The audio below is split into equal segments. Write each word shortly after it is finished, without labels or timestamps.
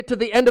to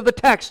the end of the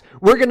text,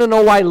 we're going to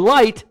know why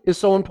light is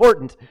so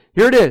important.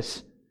 Here it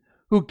is.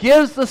 Who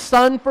gives the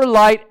sun for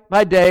light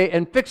by day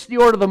and fixed the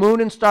order of the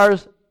moon and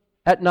stars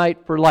at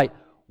night for light.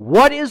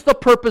 What is the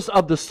purpose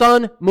of the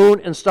sun,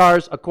 moon, and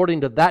stars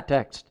according to that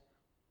text?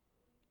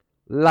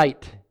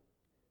 Light.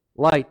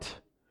 Light.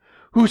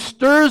 Who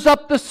stirs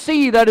up the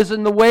sea that is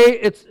in the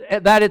way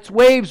that its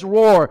waves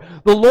roar.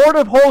 The Lord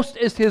of hosts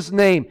is his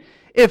name.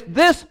 If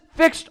this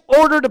fixed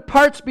order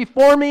departs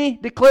before me,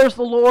 declares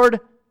the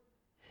Lord,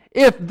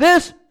 if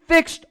this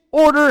fixed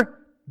order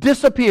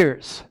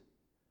disappears,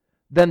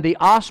 then the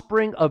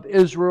offspring of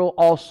Israel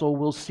also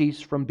will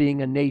cease from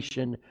being a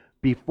nation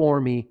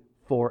before me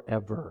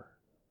forever.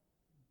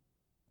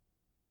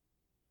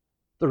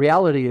 The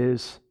reality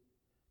is,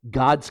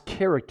 God's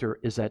character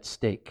is at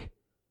stake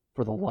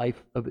for the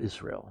life of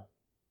Israel.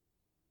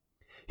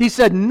 He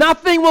said,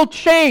 nothing will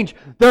change.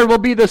 There will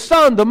be the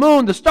sun, the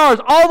moon, the stars,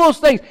 all those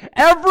things.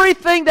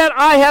 Everything that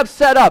I have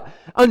set up.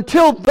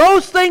 Until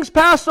those things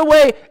pass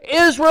away,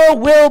 Israel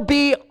will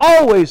be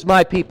always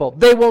my people.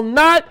 They will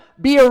not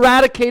be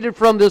eradicated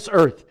from this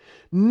earth.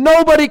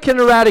 Nobody can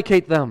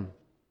eradicate them.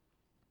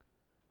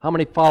 How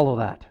many follow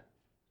that?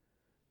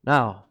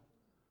 Now,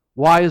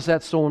 why is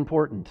that so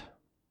important?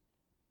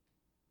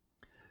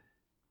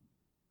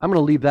 I'm going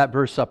to leave that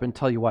verse up and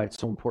tell you why it's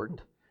so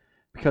important.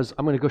 Because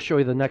I'm going to go show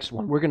you the next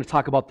one. We're going to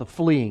talk about the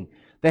fleeing.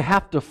 They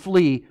have to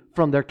flee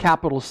from their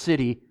capital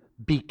city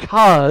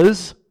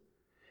because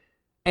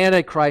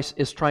Antichrist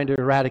is trying to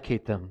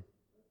eradicate them.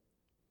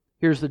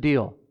 Here's the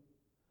deal.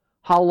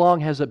 How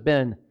long has it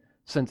been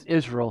since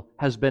Israel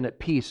has been at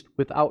peace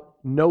without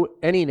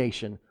any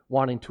nation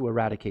wanting to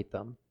eradicate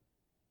them?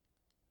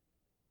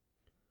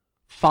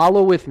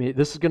 Follow with me.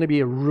 This is going to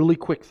be a really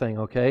quick thing,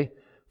 okay?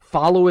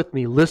 Follow with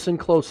me. Listen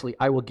closely.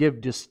 I will give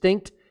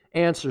distinct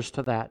answers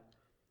to that.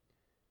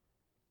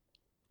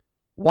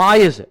 Why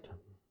is it?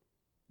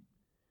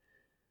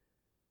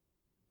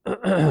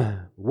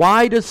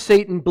 Why does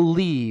Satan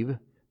believe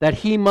that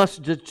he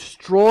must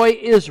destroy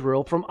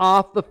Israel from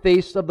off the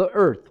face of the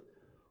earth?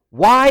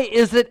 Why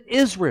is it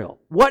Israel?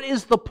 What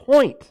is the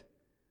point?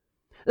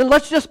 And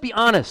let's just be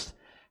honest.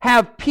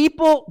 Have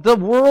people, the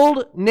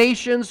world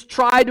nations,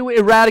 tried to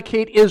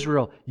eradicate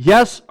Israel?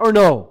 Yes or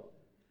no?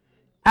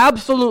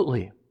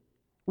 Absolutely.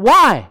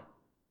 Why?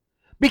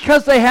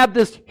 Because they have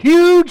this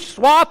huge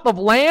swath of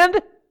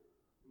land?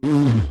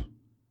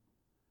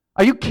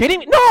 Are you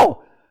kidding me?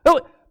 No!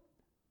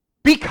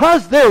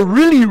 Because they're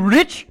really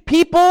rich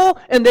people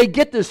and they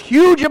get this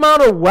huge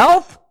amount of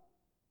wealth?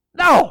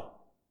 No.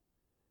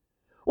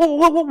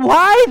 Well,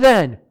 why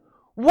then?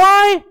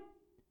 Why,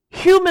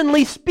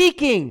 humanly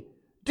speaking,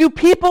 do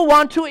people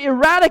want to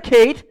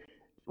eradicate?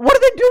 What are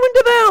they doing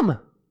to them?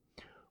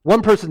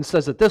 One person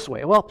says it this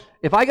way. Well,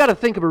 if I got to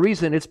think of a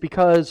reason, it's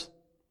because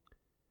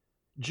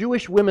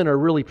Jewish women are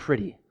really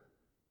pretty.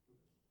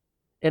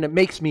 And it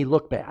makes me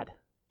look bad.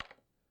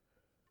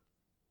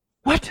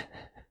 What?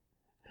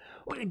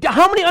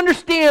 How many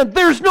understand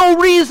there's no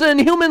reason,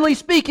 humanly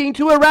speaking,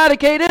 to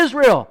eradicate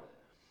Israel?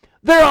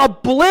 They're a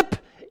blip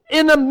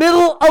in the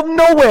middle of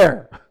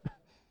nowhere.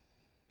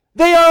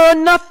 They are a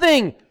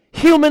nothing,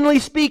 humanly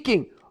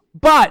speaking.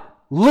 But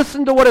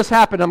listen to what has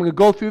happened. I'm going to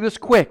go through this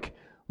quick.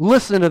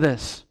 Listen to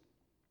this.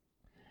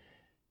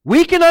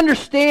 We can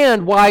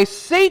understand why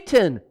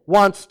Satan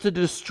wants to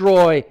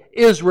destroy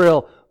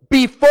Israel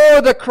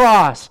before the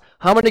cross.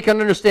 How many can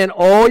understand?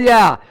 Oh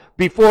yeah,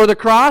 before the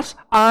cross,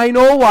 I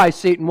know why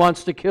Satan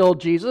wants to kill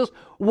Jesus.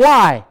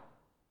 Why?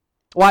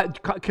 Why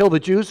kill the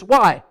Jews?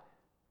 Why?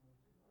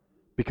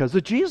 Because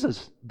of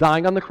Jesus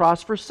dying on the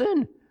cross for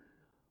sin.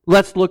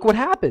 Let's look what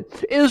happened.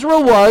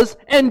 Israel was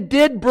and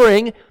did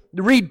bring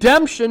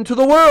redemption to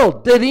the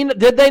world.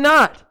 Did they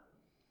not?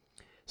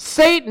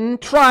 Satan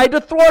tried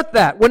to thwart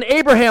that. When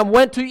Abraham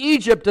went to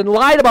Egypt and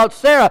lied about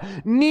Sarah,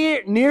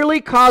 nearly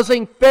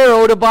causing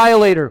Pharaoh to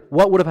violate her,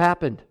 what would have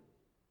happened?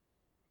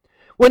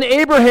 When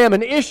Abraham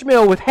and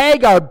Ishmael with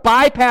Hagar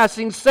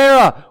bypassing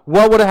Sarah,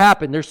 what would have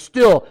happened? They're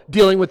still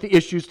dealing with the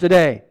issues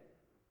today.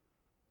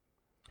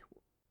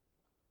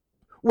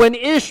 When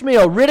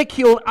Ishmael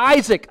ridiculed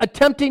Isaac,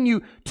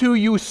 attempting to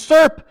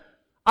usurp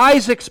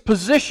Isaac's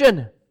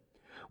position.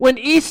 When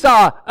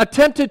Esau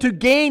attempted to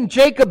gain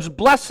Jacob's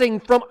blessing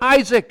from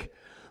Isaac.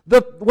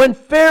 When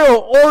Pharaoh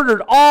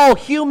ordered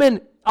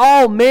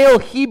all male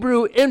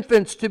Hebrew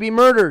infants to be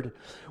murdered.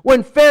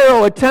 When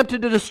Pharaoh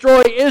attempted to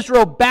destroy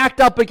Israel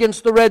backed up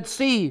against the Red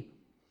Sea.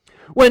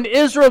 When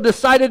Israel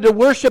decided to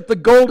worship the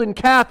golden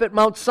calf at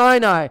Mount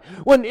Sinai.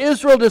 When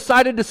Israel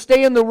decided to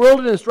stay in the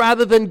wilderness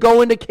rather than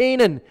go into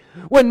Canaan.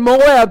 When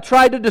Moab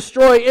tried to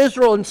destroy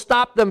Israel and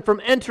stop them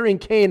from entering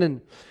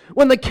Canaan.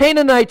 When the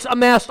Canaanites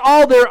amassed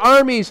all their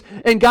armies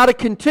and got a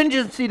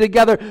contingency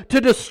together to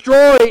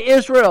destroy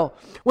Israel.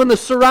 When the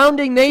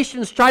surrounding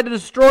nations tried to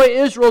destroy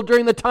Israel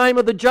during the time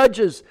of the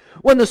judges.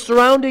 When the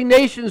surrounding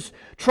nations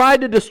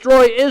tried to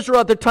destroy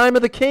Israel at the time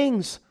of the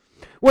kings.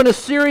 When a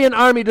Syrian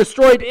army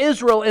destroyed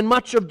Israel and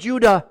much of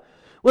Judah.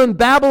 When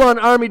Babylon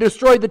army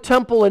destroyed the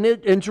temple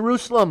in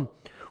Jerusalem.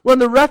 when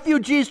the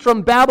refugees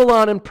from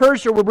Babylon and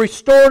Persia were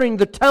restoring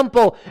the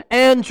temple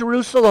and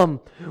Jerusalem,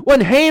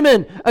 when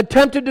Haman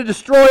attempted to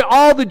destroy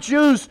all the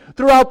Jews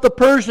throughout the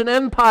Persian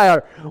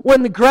Empire,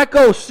 when the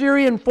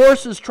Greco-Syrian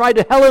forces tried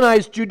to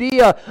Hellenize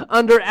Judea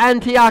under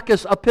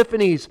Antiochus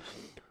Epiphanes.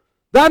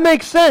 That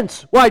makes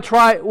sense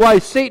why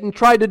Satan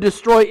tried to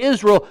destroy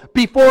Israel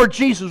before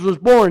Jesus was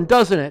born,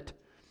 doesn't it?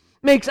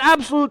 Makes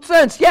absolute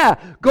sense. Yeah,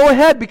 go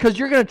ahead, because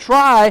you're going to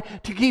try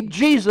to keep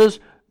Jesus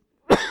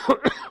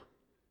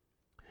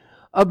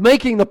of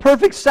making the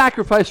perfect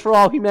sacrifice for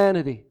all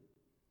humanity.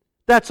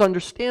 That's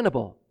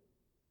understandable.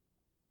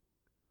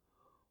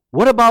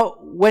 What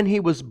about when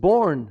he was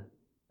born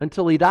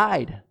until he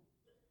died?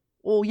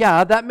 Well,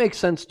 yeah, that makes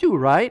sense too,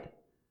 right?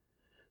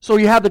 So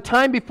you have the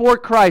time before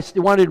Christ, they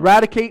wanted to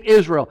eradicate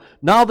Israel.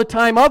 Now the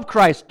time of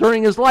Christ,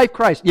 during his life,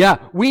 Christ. Yeah,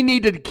 we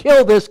need to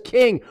kill this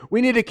king. We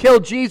need to kill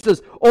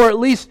Jesus, or at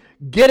least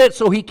get it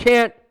so he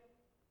can't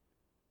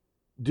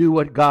do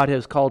what God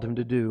has called him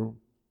to do.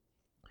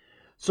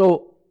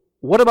 So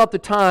what about the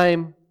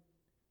time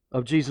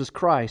of Jesus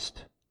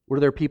Christ? Were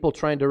there people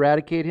trying to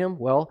eradicate him?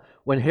 Well,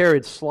 when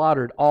Herod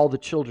slaughtered all the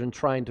children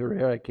trying to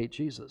eradicate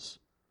Jesus.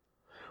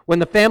 When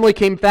the family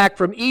came back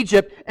from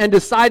Egypt and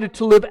decided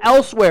to live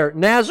elsewhere,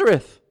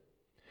 Nazareth.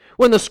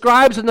 When the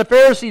scribes and the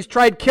Pharisees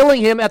tried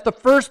killing him at the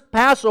first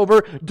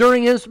Passover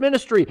during his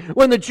ministry.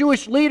 When the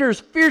Jewish leaders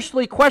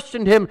fiercely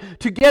questioned him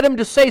to get him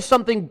to say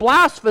something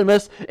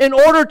blasphemous in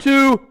order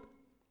to,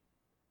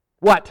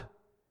 what?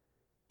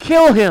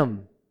 Kill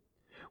him.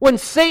 When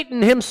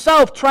Satan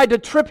himself tried to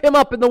trip him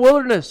up in the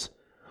wilderness.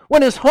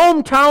 When his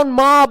hometown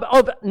mob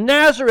of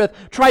Nazareth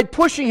tried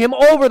pushing him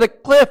over the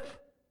cliff.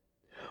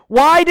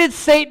 Why did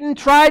Satan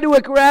try to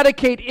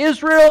eradicate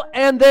Israel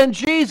and then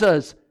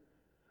Jesus?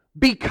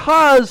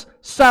 Because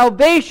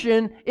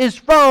salvation is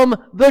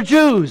from the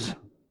Jews.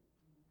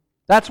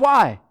 That's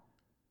why.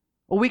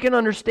 Well, we can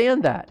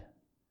understand that.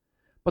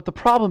 But the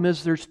problem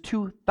is there's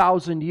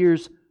 2,000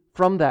 years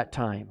from that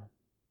time.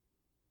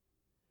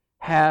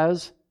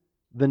 Has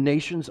the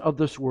nations of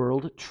this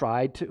world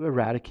tried to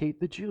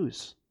eradicate the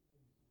Jews?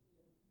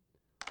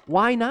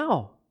 Why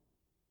now?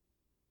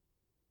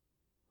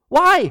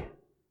 Why?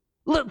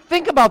 Look,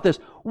 think about this.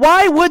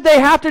 Why would they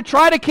have to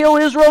try to kill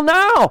Israel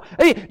now?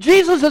 I mean,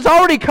 Jesus has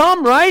already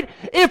come, right?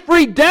 If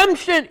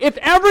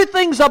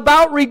everything's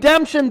about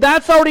redemption,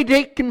 that's already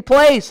taken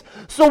place.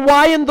 So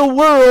why in the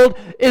world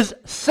is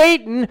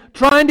Satan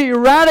trying to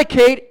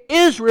eradicate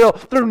Israel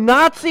through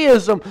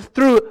Nazism,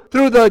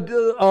 through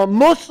the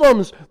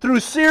Muslims, through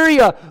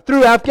Syria,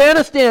 through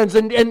Afghanistan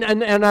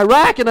and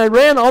Iraq and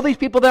Iran, all these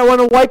people that want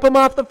to wipe them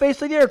off the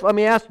face of the earth? Let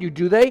me ask you,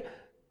 do they?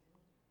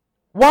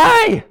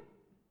 Why?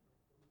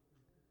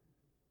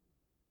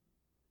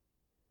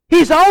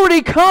 He's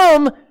already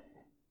come.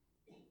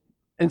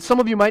 And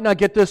some of you might not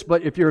get this,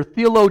 but if you're a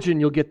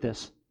theologian, you'll get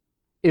this.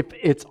 If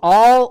it's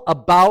all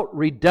about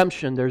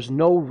redemption, there's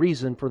no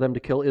reason for them to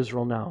kill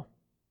Israel now.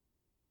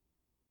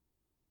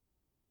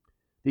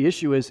 The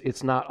issue is,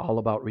 it's not all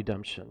about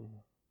redemption.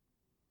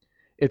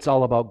 It's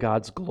all about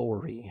God's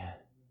glory.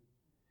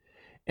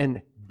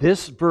 And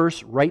this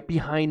verse right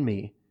behind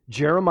me,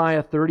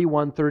 Jeremiah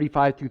 31,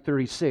 35 through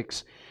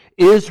 36,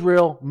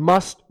 Israel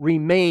must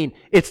remain.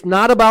 It's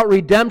not about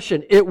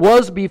redemption. It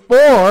was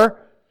before.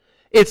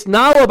 It's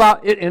now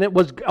about it, and it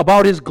was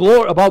about His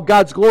glory, about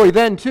God's glory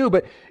then too.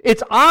 But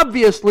it's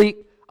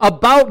obviously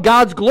about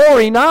God's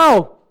glory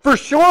now, for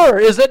sure,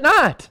 is it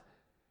not?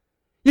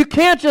 You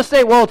can't just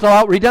say, "Well, it's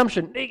about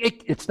redemption."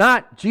 It's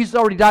not. Jesus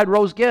already died,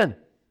 rose again.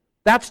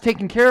 That's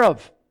taken care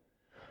of.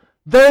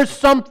 There's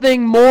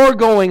something more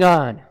going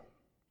on.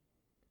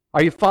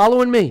 Are you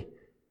following me?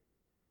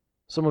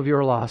 Some of you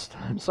are lost.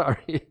 I'm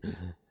sorry.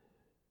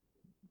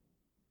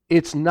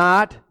 It's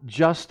not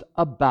just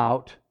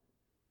about,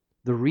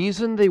 the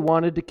reason they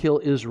wanted to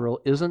kill Israel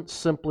isn't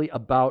simply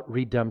about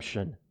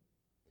redemption.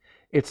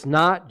 It's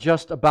not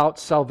just about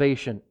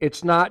salvation.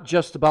 It's not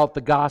just about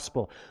the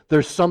gospel.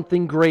 There's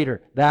something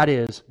greater. That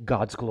is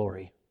God's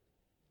glory.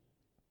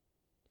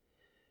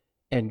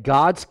 And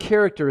God's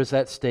character is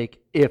at stake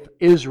if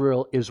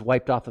Israel is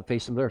wiped off the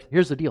face of the earth.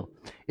 Here's the deal.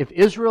 If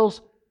Israel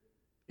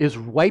is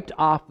wiped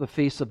off the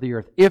face of the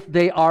earth, if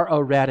they are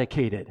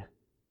eradicated,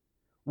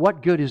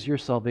 what good is your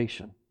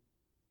salvation?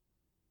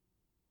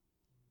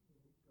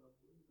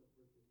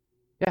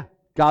 Yeah,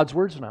 God's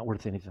words are not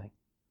worth anything.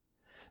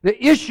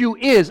 The issue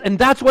is, and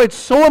that's why it's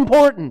so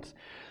important.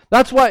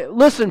 That's why,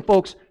 listen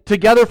folks,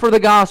 together for the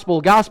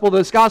gospel,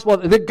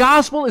 the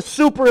gospel is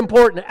super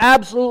important,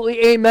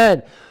 absolutely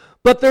amen.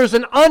 But there's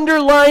an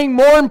underlying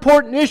more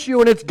important issue,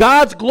 and it's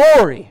God's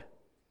glory.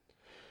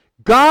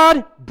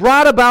 God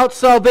brought about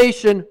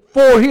salvation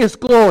for His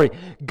glory.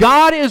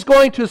 God is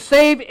going to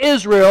save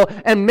Israel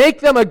and make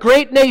them a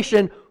great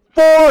nation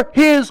for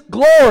His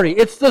glory.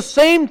 It's the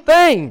same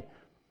thing.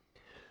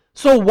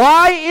 So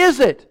why is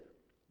it?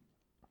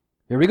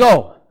 Here we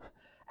go.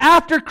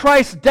 After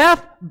Christ's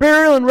death,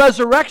 burial, and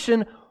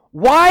resurrection,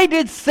 why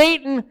did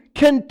Satan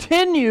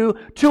continue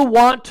to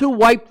want to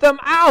wipe them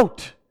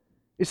out?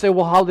 You say,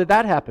 well, how did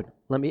that happen?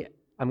 I'm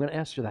going to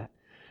answer that.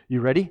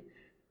 You ready?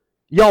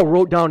 Y'all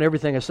wrote down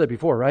everything I said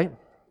before, right?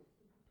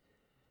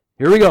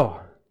 Here we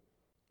go.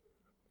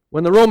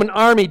 When the Roman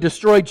army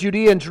destroyed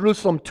Judea and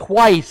Jerusalem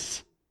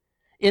twice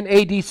in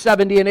AD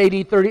 70 and AD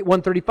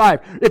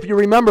 135. If you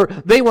remember,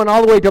 they went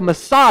all the way to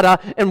Masada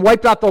and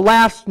wiped out the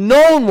last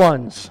known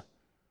ones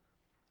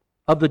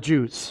of the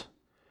Jews.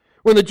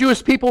 When the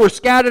Jewish people were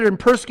scattered and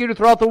persecuted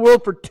throughout the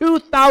world for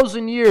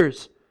 2,000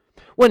 years.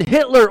 When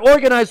Hitler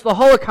organized the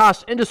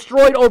Holocaust and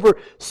destroyed over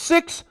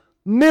 6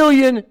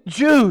 million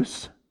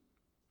Jews.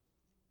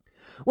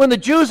 When the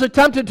Jews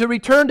attempted to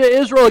return to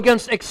Israel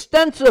against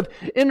extensive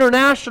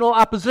international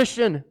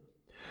opposition.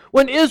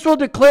 When Israel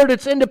declared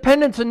its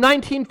independence in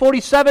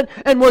 1947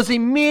 and was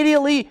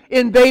immediately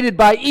invaded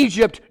by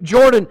Egypt,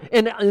 Jordan,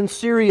 and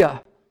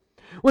Syria.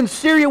 When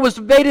Syria was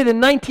invaded in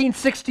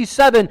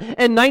 1967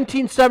 and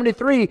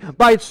 1973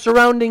 by its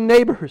surrounding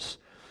neighbors.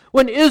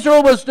 When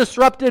Israel was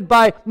disrupted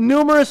by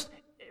numerous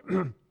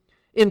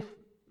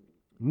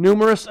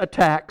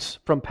attacks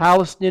from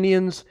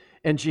Palestinians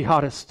and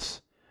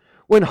jihadists.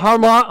 When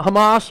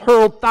Hamas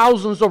hurled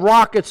thousands of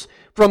rockets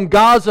from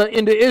Gaza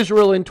into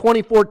Israel in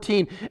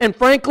 2014. And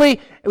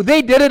frankly,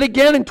 they did it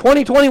again in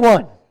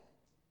 2021.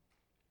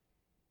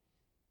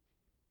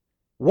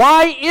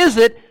 Why is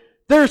it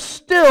there's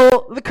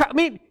still,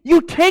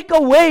 you take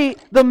away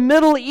the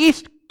Middle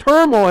East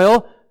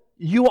turmoil,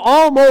 you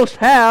almost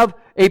have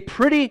a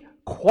pretty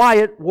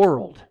quiet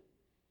world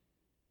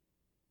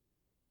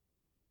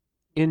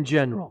in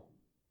general.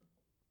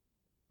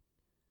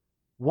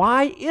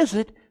 Why is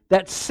it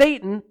that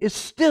Satan is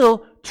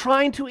still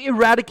trying to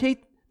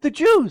eradicate the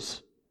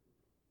Jews?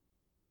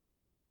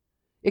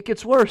 It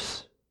gets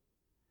worse.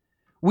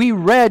 We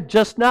read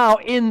just now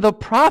in the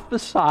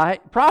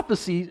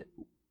prophecy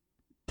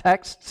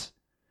texts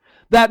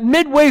that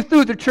midway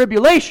through the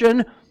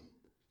tribulation,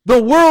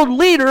 the world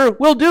leader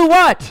will do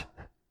what?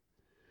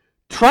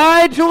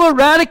 Try to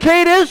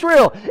eradicate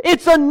Israel.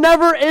 It's a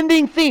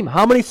never-ending theme.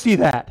 How many see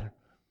that?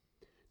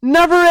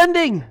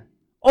 Never-ending.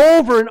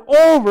 Over and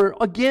over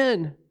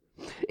again.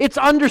 It's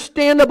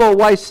understandable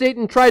why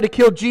Satan tried to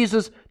kill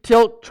Jesus,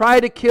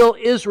 tried to kill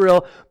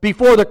Israel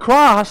before the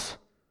cross,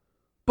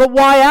 but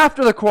why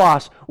after the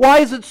cross? Why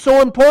is it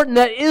so important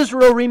that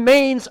Israel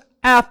remains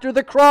after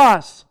the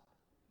cross?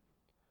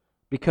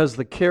 Because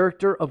the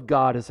character of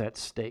God is at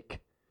stake.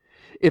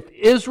 If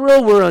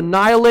Israel were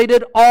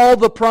annihilated, all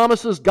the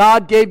promises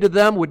God gave to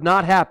them would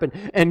not happen,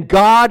 and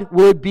God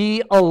would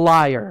be a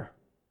liar.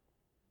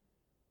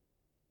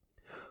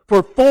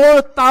 For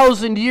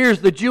 4,000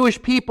 years, the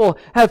Jewish people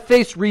have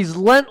faced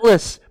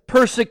relentless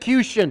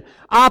persecution,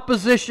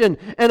 opposition,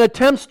 and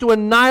attempts to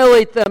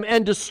annihilate them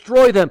and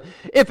destroy them.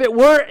 If it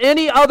were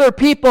any other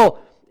people,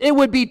 it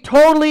would be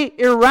totally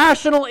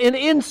irrational and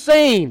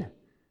insane.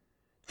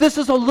 This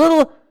is a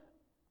little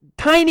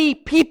tiny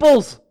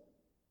peoples.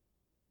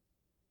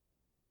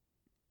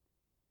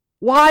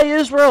 Why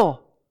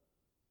Israel?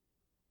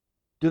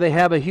 Do they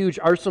have a huge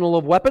arsenal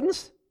of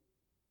weapons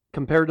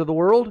compared to the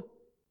world?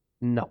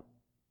 No.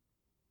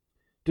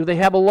 Do they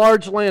have a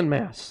large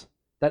landmass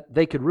that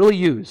they could really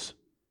use?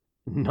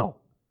 No.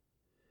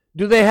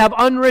 Do they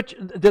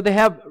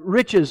have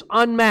riches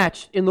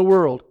unmatched in the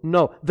world?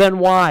 No. Then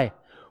why?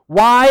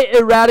 Why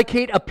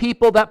eradicate a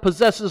people that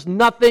possesses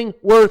nothing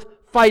worth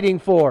fighting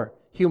for,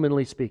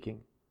 humanly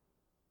speaking?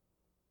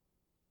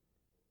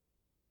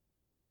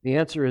 The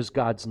answer is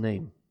God's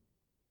name,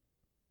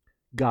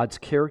 God's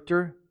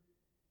character,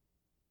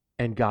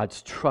 and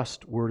God's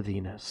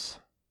trustworthiness.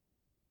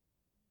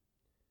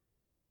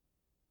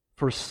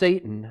 For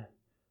Satan,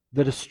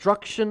 the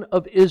destruction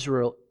of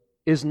Israel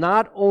is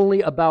not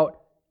only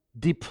about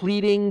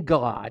depleting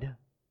God,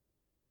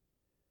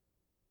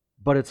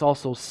 but it's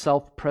also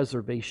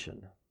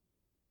self-preservation.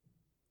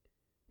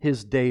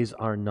 His days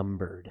are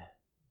numbered.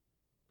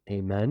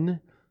 Amen.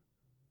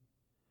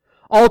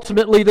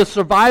 Ultimately, the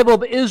survival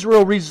of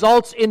Israel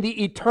results in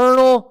the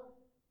eternal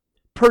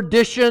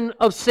perdition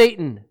of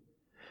Satan.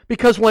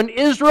 Because when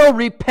Israel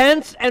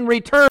repents and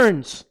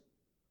returns,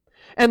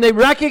 and they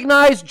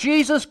recognize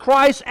Jesus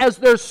Christ as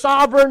their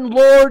sovereign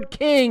Lord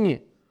King,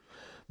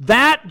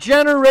 that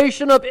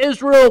generation of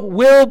Israel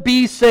will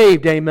be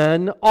saved.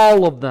 Amen.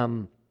 All of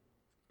them.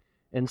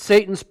 And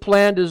Satan's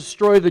plan to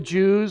destroy the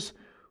Jews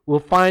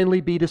will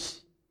finally be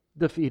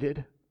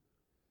defeated.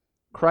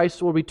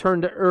 Christ will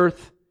return to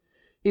earth.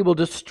 He will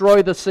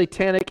destroy the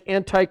satanic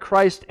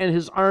Antichrist and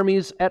his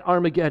armies at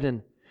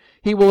Armageddon.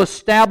 He will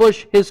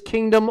establish his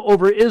kingdom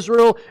over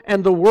Israel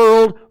and the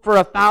world for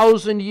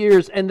 1,000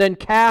 years and then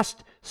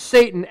cast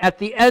Satan at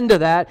the end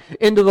of that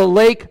into the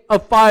lake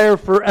of fire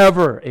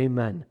forever.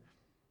 Amen.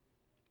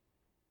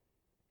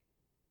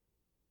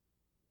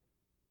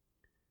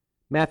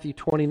 Matthew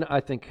 20, I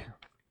think,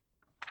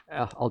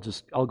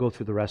 I'll go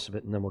through the rest of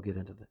it and then we'll get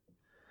into it.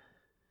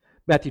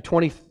 Matthew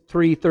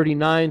 23,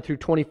 39 through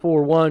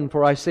 24, 1,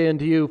 For I say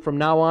unto you, from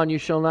now on you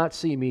shall not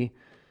see me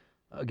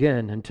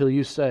again until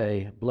you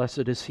say,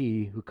 Blessed is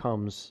he who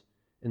comes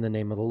in the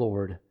name of the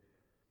Lord.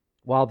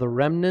 While the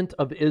remnant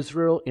of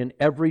Israel in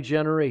every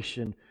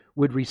generation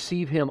would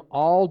receive him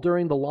all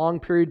during the long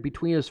period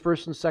between his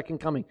first and second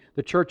coming,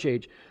 the church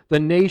age. The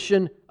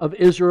nation of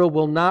Israel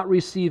will not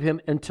receive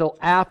him until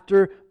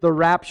after the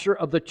rapture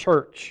of the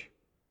church.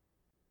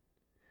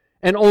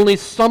 And only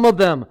some of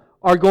them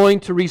are going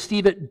to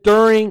receive him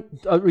during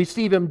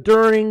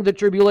the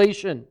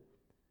tribulation.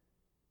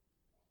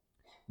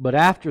 But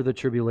after the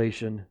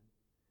tribulation,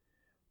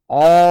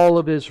 all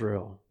of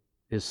Israel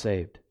is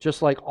saved,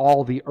 just like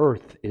all the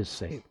earth is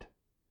saved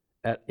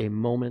at a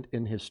moment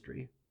in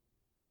history.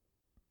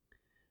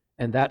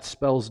 And that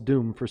spells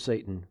doom for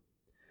Satan.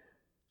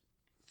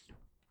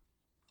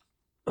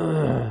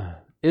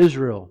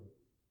 Israel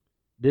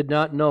did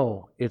not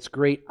know its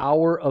great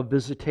hour of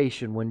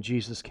visitation when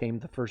Jesus came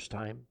the first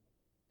time.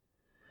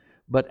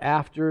 But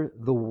after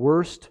the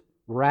worst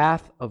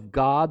wrath of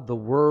God the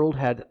world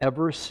had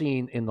ever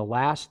seen in the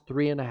last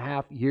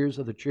 3.5 years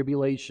of the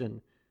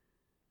tribulation,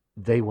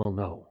 they will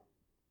know.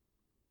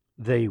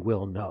 They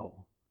will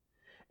know.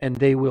 And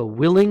they will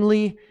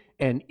willingly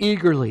and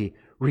eagerly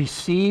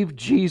receive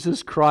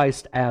Jesus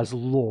Christ as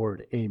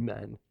Lord.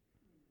 Amen.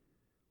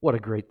 What a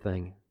great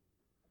thing.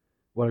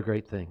 What a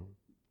great thing.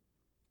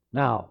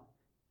 Now,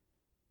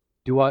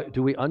 do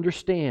we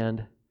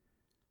understand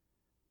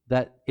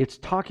that it's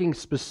talking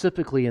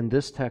specifically in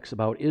this text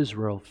about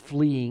Israel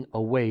fleeing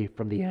away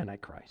from the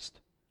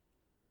Antichrist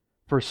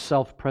for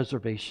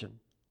self-preservation?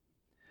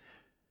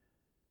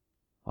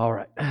 All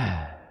right.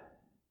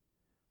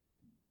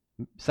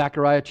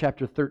 Zechariah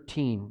chapter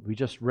 13, we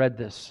just read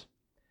this.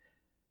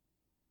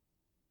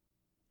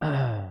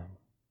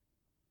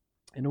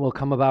 And it will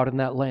come about in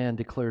that land,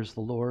 declares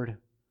the Lord,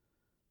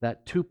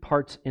 that 2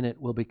 parts in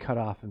it will be cut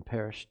off and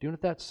perish. Do you know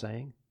what that's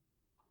saying?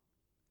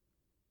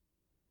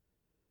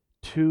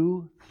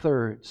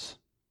 2/3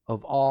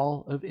 of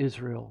all of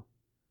Israel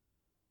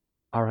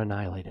are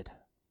annihilated.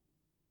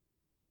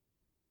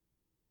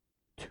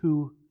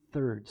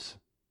 2/3.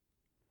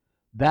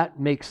 That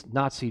makes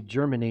Nazi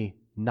Germany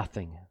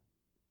nothing.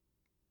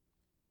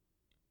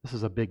 This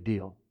is a big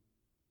deal.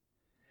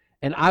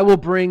 And I will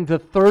bring the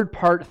 3rd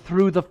part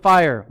through the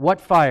fire. What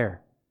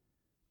fire?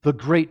 The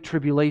great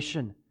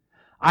tribulation.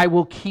 I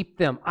will keep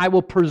them. I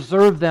will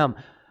preserve them.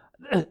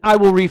 I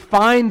will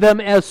refine them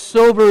as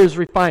silver is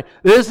refined.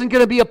 This isn't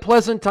going to be a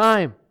pleasant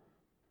time.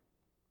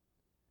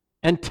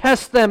 And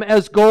test them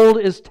as gold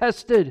is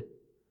tested.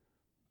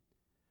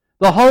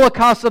 The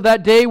Holocaust of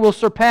that day will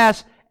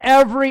surpass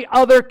every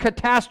other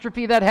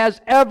catastrophe that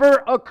has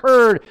ever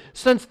occurred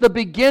since the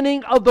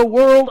beginning of the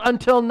world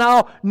until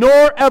now,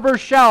 nor ever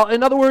shall.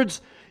 In other words,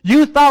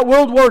 you thought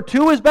World War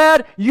II was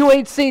bad? You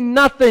ain't seen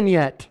nothing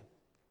yet.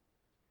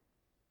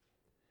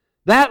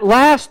 That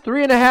last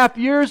 3.5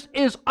 years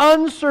is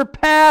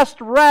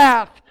unsurpassed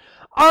wrath,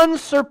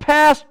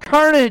 unsurpassed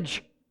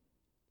carnage.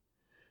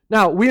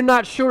 Now, we're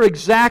not sure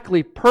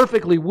exactly,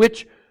 perfectly,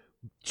 which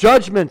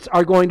judgments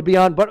are going to be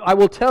on, but I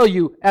will tell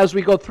you as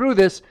we go through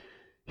this,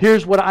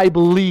 here's what I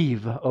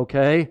believe,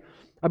 okay?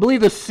 I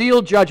believe the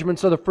seal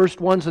judgments are the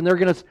first ones, and they're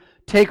going to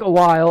take a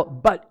while,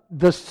 but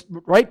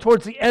right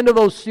towards the end of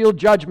those seal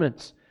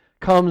judgments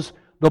comes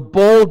the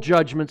bowl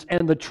judgments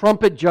and the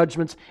trumpet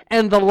judgments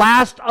and the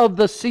last of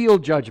the seal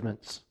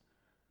judgments.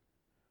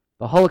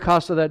 The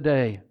Holocaust of that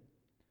day.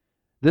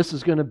 This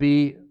is going to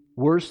be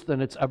worse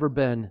than it's ever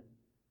been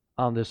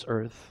on this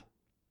earth.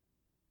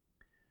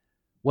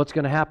 What's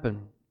going to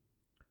happen?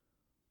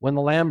 When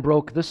the Lamb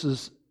broke, this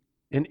is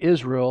in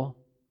Israel,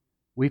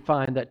 we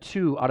find that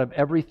 2 out of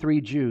every 3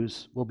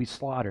 Jews will be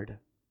slaughtered.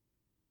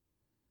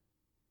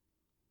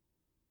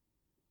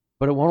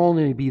 But it won't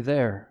only be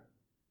there.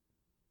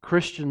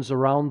 Christians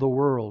around the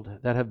world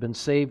that have been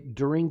saved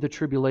during the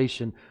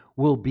tribulation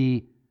will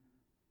be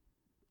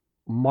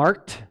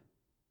marked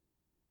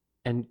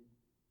and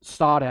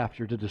sought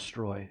after to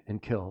destroy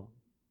and kill.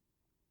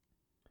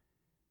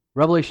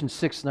 Revelation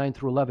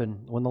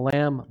 6:9-11, when the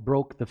Lamb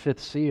broke the 5th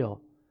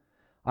seal,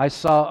 I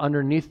saw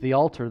underneath the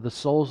altar the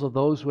souls of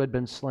those who had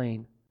been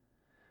slain.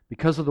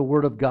 Because of the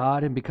word of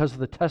God and because of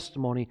the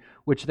testimony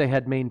which they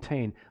had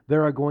maintained,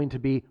 there are going to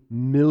be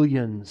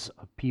millions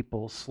of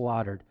people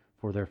slaughtered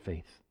for their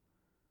faith.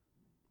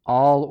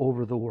 All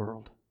over the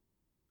world.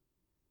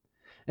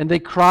 And they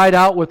cried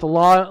out with a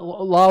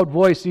loud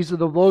voice. These are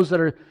those that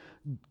are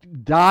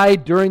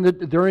died during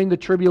the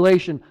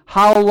tribulation.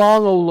 How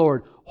long, O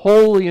Lord,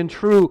 holy and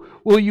true,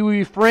 will you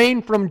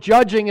refrain from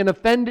judging and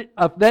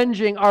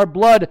avenging our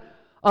blood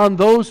on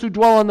those who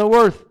dwell on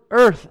the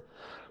earth?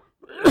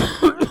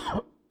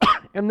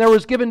 And there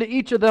was given to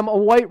each of them a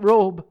white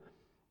robe,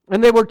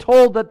 and they were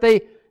told that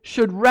they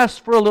should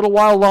rest for a little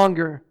while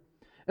longer,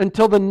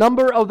 until the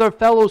number of their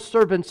fellow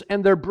servants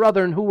and their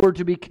brethren who were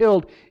to be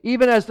killed,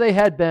 even as they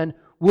had been,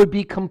 would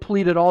be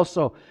completed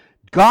also.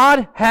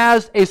 God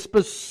has a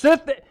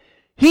specific,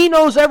 He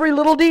knows every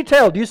little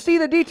detail. Do you see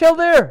the detail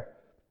there?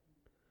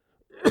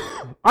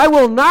 I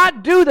will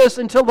not do this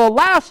until the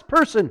last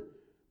person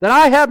that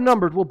I have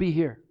numbered will be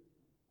here.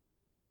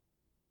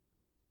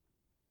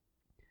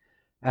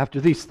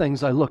 After these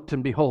things I looked,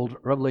 and behold,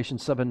 Revelation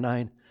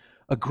 7:9,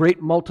 a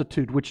great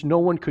multitude which no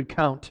one could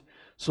count,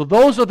 So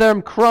those are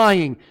them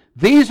crying.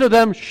 These are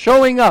them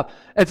showing up.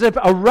 As if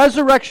a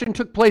resurrection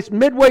took place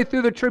midway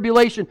through the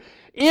tribulation.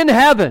 In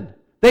heaven,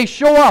 they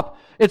show up.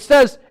 It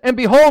says, and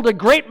behold, a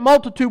great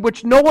multitude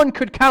which no one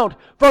could count,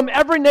 from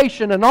every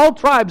nation and all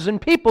tribes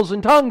and peoples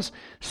and tongues,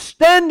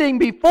 standing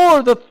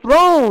before the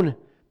throne,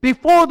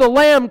 before the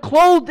Lamb,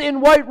 clothed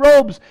in white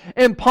robes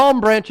and palm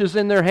branches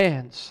in their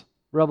hands.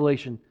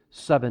 Revelation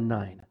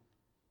 7:9.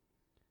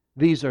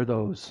 These are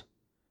those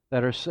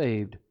that are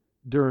saved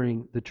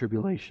during the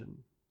tribulation.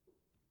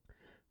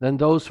 Then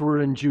those who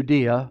are in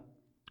Judea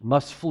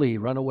must flee,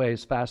 run away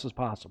as fast as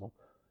possible,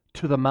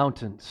 to the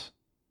mountains.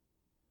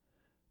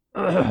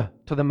 To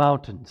the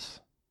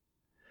mountains.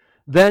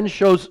 Then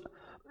shows...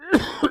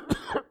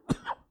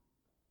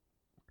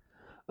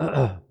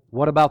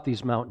 What about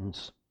these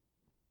mountains?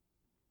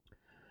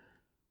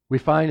 We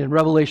find in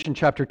Revelation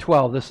chapter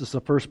 12, this is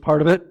the first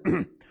part of it.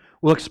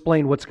 We'll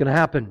explain what's going to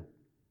happen.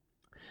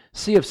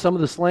 See if some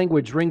of this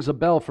language rings a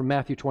bell from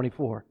Matthew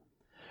 24.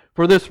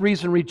 For this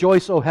reason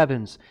rejoice, O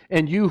heavens,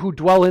 and you who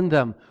dwell in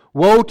them.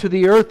 Woe to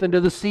the earth and to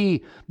the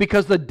sea,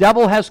 because the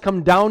devil has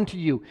come down to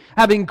you,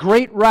 having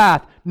great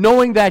wrath,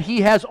 knowing that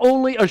he has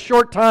only a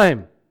short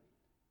time.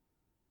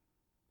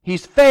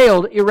 He's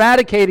failed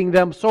eradicating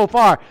them so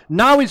far.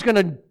 Now he's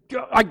going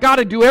to, I got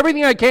to do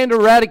everything I can to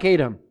eradicate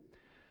him.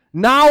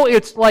 Now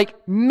it's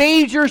like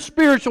major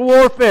spiritual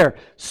warfare.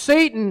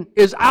 Satan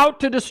is out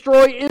to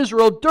destroy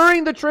Israel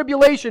during the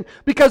tribulation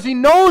because he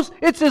knows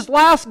it's his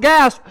last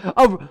gasp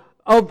of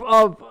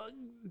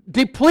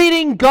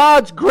depleting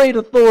God's great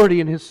authority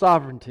and His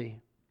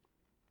sovereignty.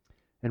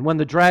 And when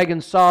the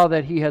dragon saw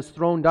that he has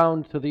thrown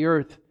down to the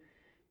earth,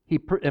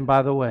 and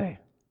by the way,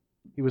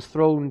 he was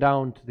thrown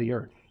down to the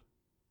earth.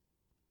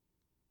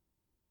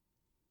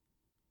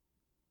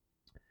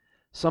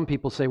 Some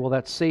people say, well,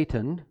 that's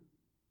Satan.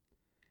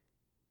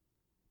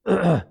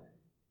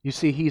 You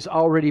see, he's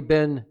already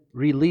been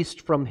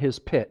released from his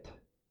pit.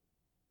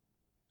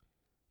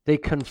 They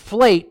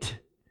conflate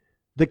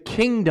the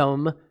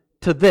kingdom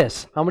to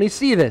this. How many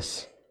see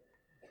this?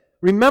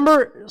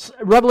 Remember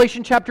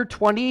Revelation chapter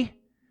 20?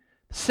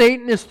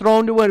 Satan is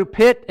thrown to a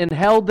pit and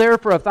held there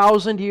for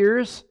 1,000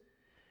 years.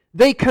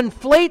 They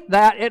conflate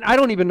that, and I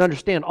don't even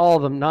understand all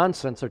the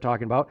nonsense they're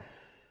talking about.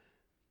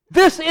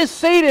 This is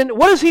Satan.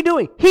 What is he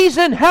doing? He's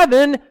in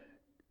heaven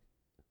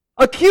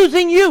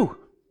accusing you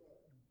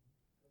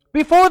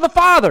before the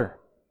Father.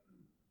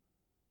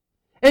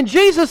 And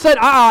Jesus said,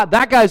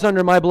 that guy's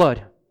under my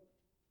blood.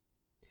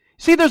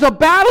 See, there's a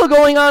battle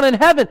going on in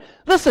heaven.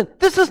 Listen,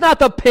 this is not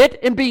the pit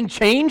and being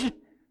changed.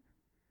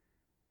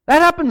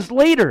 That happens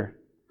later.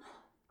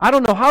 I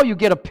don't know how you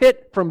get a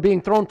pit from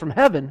being thrown from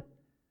heaven,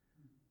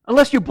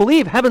 unless you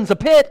believe heaven's a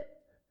pit.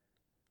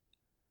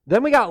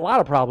 Then we got a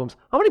lot of problems.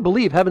 How many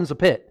believe heaven's a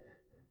pit?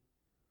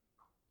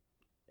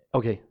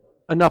 Okay,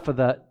 enough of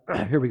that.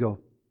 Here we go.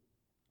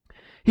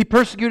 He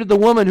persecuted the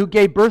woman who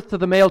gave birth to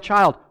the male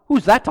child.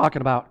 Who's that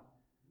talking about?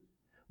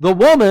 The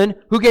woman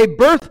who gave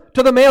birth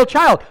to the male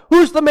child.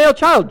 Who's the male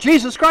child?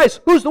 Jesus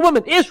Christ. Who's the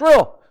woman?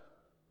 Israel.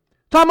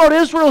 Talking about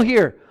Israel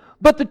here.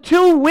 But the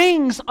 2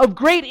 wings of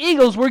great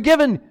eagles were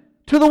given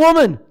to the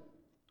woman,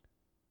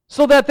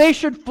 so that they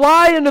should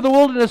fly into the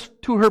wilderness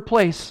to her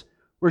place,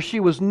 where she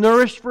was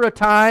nourished for a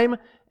time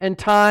and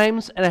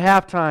times and a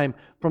half time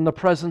from the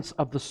presence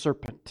of the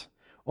serpent.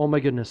 Oh my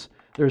goodness,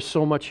 there's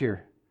so much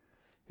here.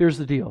 Here's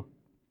the deal.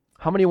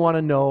 How many want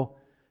to know?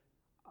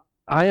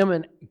 I am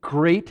a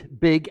great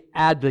big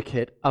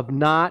advocate of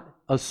not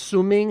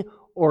assuming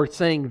or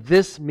saying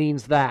this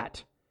means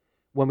that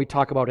when we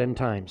talk about end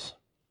times.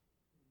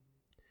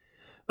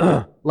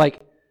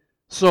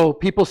 So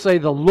people say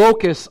the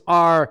locusts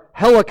are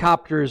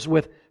helicopters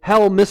with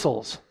hell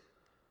missiles.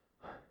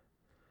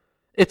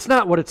 It's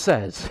not what it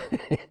says.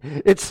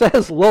 It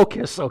says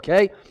locusts,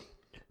 okay?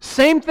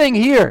 Same thing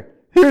here.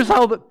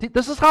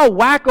 This is how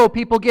wacko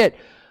people get.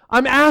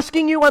 I'm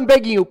asking you, I'm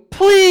begging you,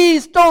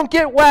 please don't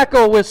get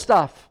wacko with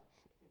stuff.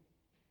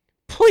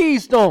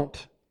 Please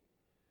don't.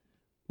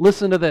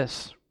 Listen to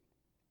this.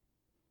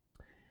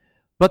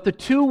 But the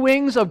 2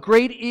 wings of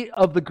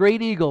the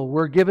great eagle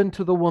were given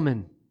to the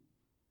woman.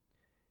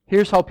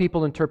 Here's how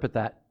people interpret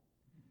that.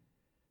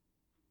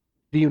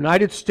 The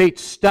United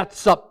States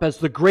steps up as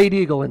the great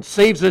eagle and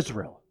saves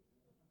Israel.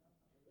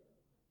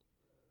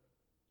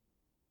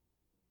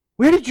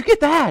 Where did you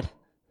get that?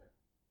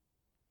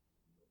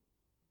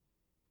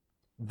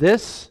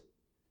 This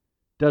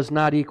does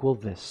not equal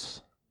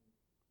this.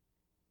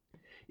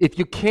 If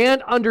you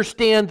can't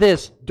understand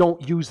this,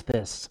 don't use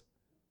this.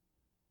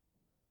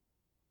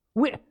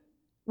 We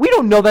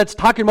don't know that's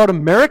talking about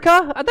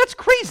America. That's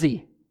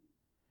crazy.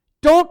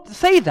 Don't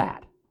say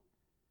that.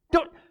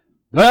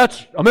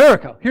 That's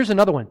America. Here's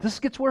another one. This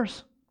gets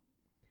worse.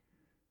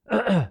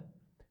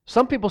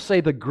 Some people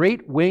say the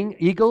great wing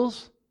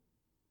eagles,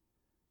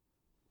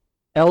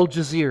 Al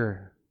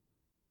Jazeera.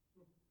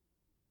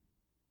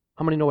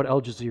 How many know what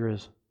Al Jazeera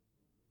is?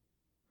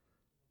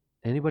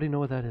 Anybody know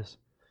what that is?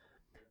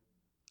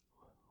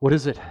 What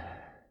is it?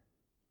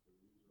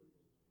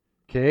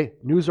 Okay,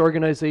 news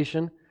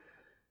organization.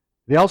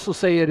 They also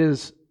say it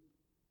is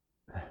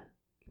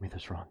me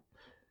this wrong.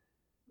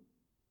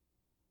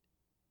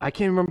 I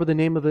can't remember the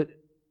name of it.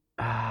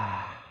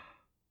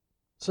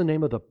 What's the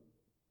name of the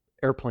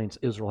airplanes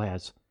Israel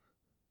has?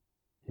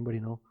 Anybody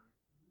know?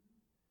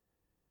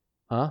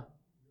 Huh?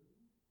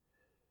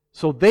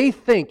 So they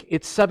think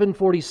it's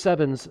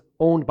 747s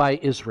owned by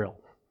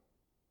Israel.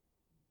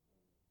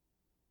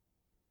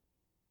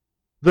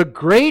 The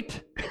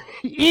great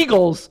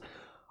eagles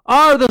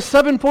are the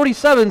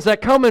 747s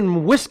that come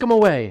and whisk them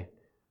away.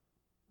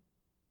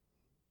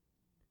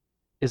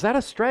 Is that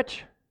a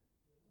stretch?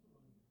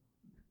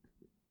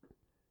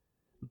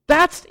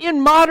 That's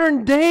in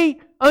modern day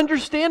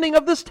understanding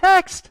of this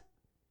text.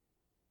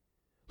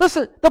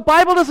 Listen, the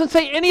Bible doesn't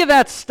say any of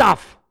that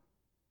stuff.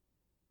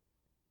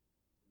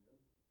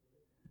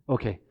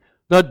 Okay.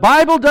 The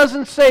Bible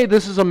doesn't say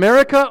this is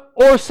America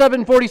or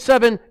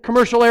 747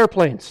 commercial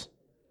airplanes.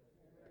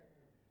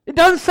 It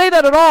doesn't say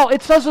that at all.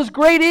 It says this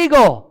great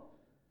eagle.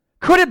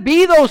 Could it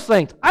be those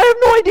things? I have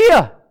no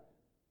idea.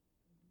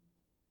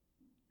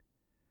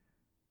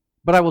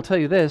 But I will tell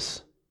you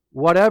this,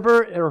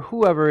 whatever or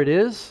whoever it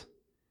is,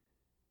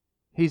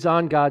 he's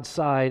on God's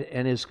side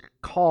and is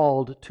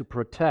called to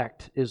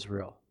protect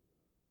Israel.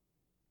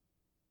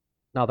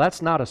 Now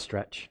that's not a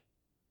stretch,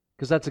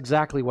 because that's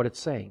exactly what it's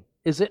saying.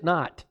 Is it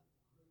not?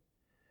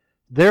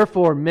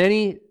 Therefore,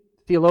 many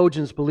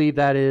theologians believe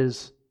that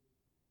is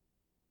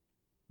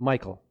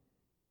Michael,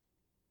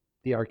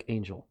 the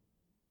archangel.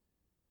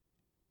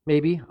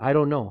 Maybe, I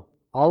don't know.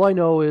 All I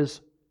know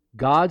is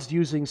God's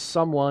using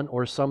someone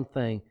or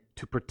something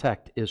to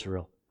protect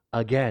Israel.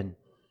 Again.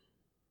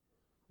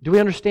 Do we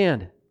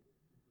understand?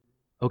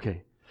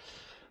 Okay.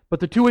 But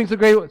the two wings of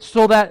the great,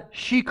 so that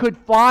she could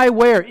fly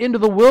where? Into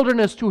the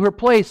wilderness to her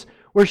place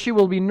where she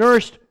will be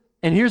nourished.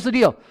 And here's the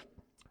deal.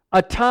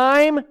 A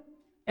time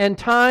and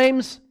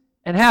times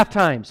and half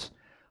times.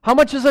 How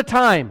much is a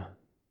time?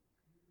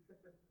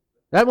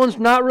 That one's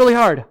not really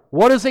hard.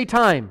 What is a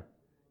time?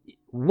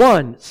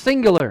 One,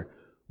 singular.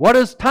 What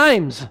is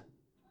times?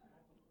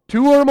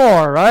 Two or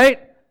more, right?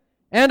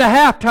 And a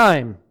half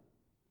time.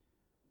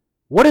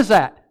 What is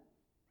that?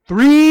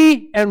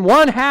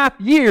 3.5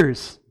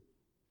 years.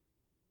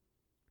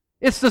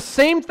 It's the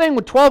same thing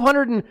with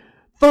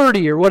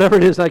 1230 or whatever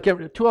it is. I can't.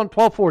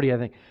 1240, I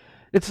think.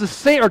 It's the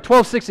same, or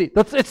 1260.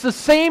 It's the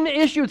same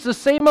issue. It's the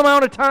same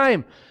amount of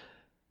time.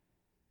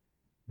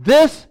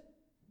 This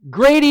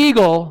great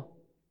eagle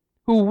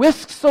who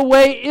whisks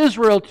away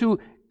Israel to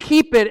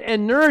keep it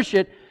and nourish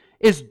it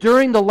is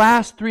during the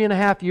last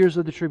 3.5 years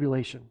of the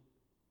tribulation.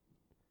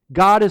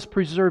 God is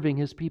preserving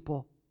His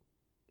people,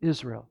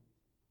 Israel.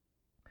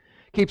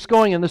 Keeps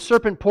going, and the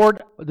serpent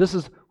poured,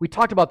 we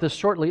talked about this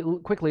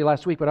quickly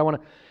last week, but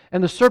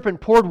and the serpent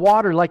poured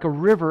water like a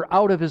river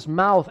out of his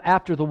mouth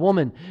after the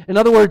woman. In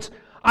other words,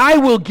 I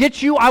will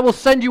get you, I will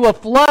send you a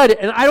flood,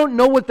 and I don't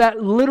know what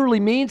that literally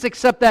means,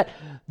 except that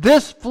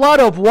this flood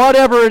of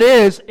whatever it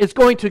is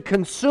going to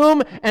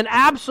consume and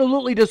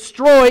absolutely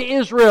destroy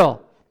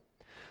Israel,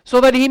 so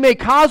that he may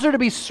cause her to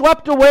be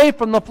swept away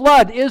from the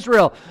flood,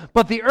 Israel.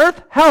 But the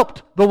earth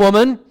helped the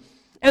woman,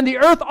 and the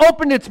earth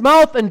opened its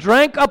mouth and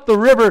drank up the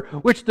river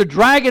which the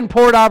dragon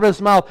poured out of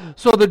his mouth.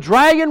 So the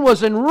dragon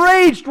was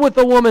enraged with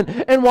the woman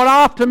and went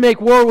off to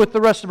make war with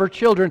the rest of her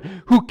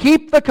children, who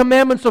keep the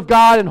commandments of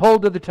God and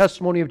hold to the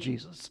testimony of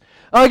Jesus.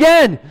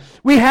 Again,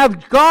 we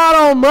have God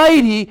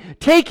Almighty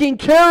taking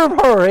care of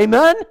her.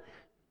 Amen?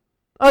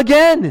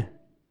 Again.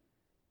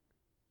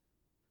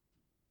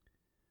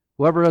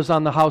 Whoever is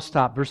on the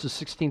housetop, verses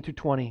 16 through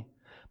 20,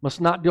 must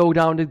not go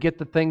down to get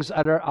the things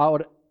that are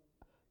out,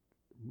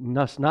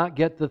 must not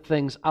get the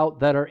things out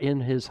that are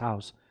in his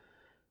house.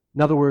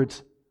 In other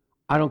words,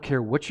 I don't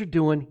care what you're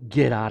doing,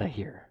 get out of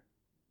here.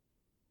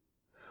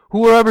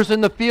 Whoever's in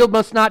the field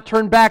must not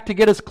turn back to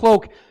get his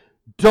cloak.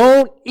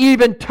 Don't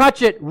even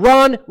touch it.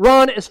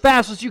 Run as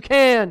fast as you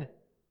can.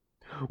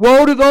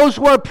 Woe to those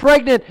who are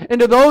pregnant and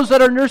to those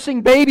that are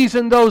nursing babies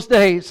in those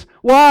days.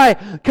 Why?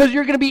 Because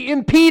you're going to be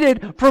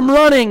impeded from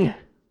running.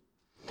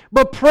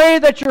 But pray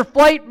that your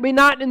flight be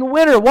not in the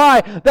winter.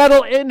 Why?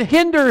 That'll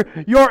hinder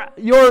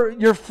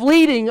your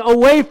fleeting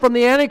away from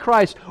the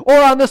Antichrist.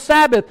 Or on the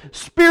Sabbath,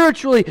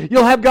 spiritually,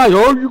 you'll have guys,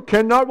 you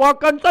cannot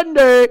walk on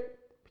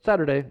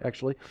Saturday,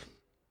 actually.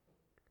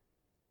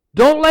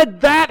 Don't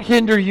let that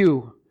hinder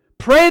you.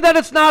 Pray that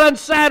it's not on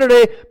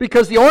Saturday,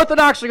 because the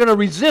Orthodox are going to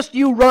resist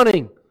you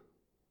running.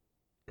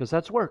 Because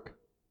that's work.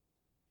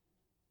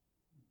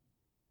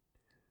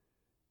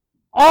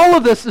 All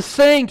of this is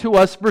saying to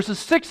us, verses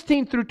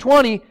 16 through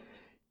 20,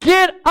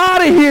 get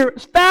out of here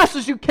as fast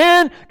as you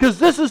can, because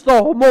this is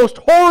the most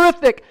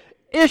horrific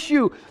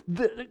issue,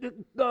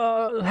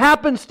 the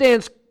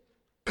happenstance,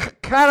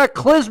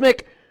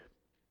 cataclysmic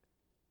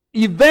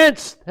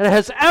events that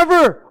has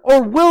ever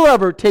or will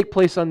ever take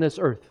place on this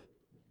earth.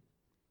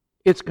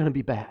 It's going to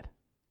be bad.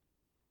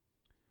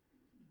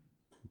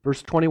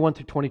 Verse 21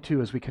 through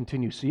 22 as we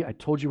continue. See, I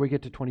told you we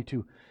get to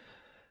 22.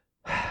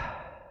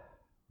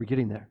 We're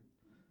getting there.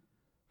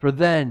 For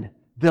then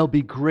there'll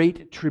be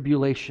great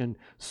tribulation,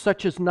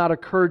 such as not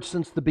occurred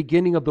since the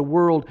beginning of the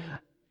world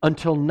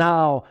until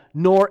now,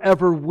 nor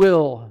ever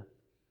will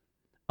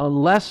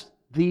unless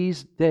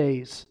these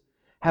days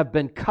have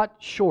been cut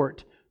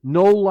short,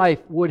 no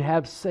life would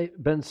have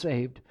been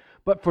saved.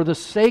 But for the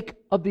sake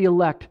of the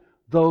elect,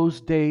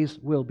 those days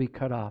will be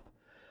cut off.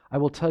 I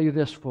will tell you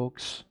this,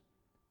 folks.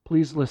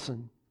 Please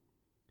listen.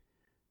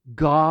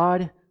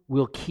 God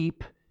will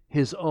keep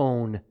His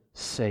own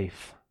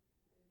safe.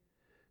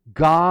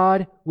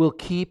 God will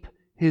keep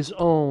His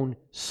own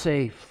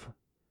safe.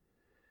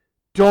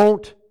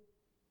 Don't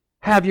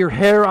have your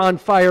hair on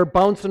fire,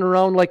 bouncing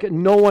around like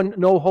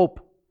no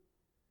hope.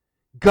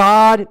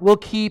 God will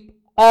keep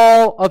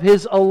all of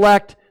His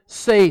elect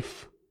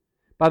safe.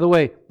 By the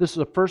way, this is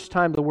the first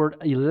time the word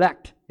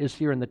elect is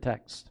here in the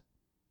text,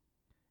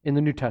 in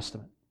the New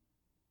Testament.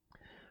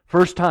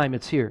 First time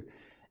it's here.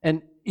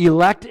 And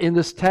elect in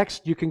this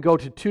text, you can go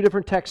to two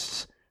different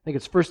texts. I think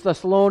it's 1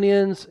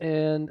 Thessalonians,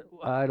 and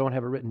I don't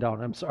have it written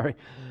down, I'm sorry.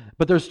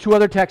 But there's two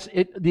other texts.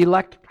 The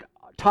elect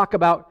talk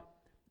about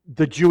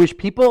the Jewish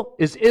people.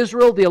 Is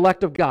Israel the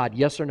elect of God?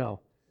 Yes or no?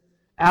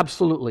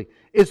 Absolutely.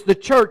 Is the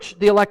church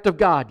the elect of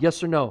God?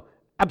 Yes or no?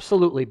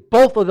 Absolutely.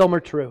 Both of them are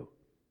true.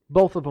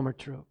 Both of them are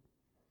true.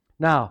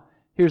 Now,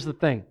 here's the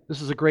thing.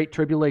 This is a great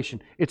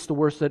tribulation. It's the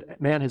worst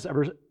that man has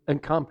ever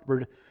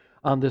encountered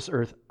on this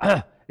earth.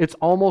 It's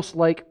almost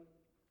like,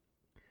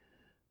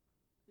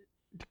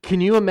 can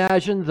you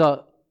imagine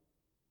the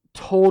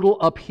total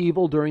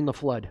upheaval during the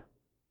flood?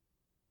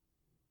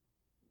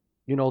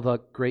 You know, the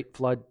great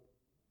flood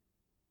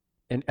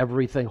and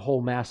everything,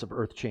 whole massive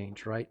earth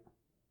change, right?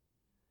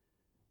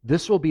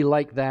 This will be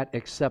like that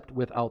except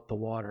without the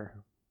water.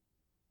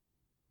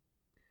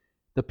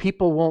 The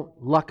people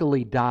won't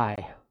luckily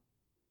die.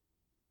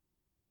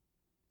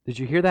 Did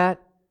you hear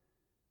that?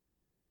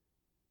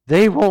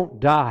 They won't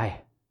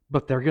die,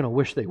 but they're going to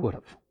wish they would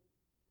have.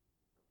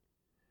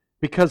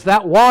 Because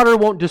that water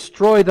won't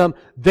destroy them.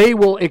 They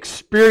will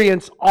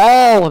experience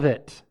all of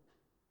it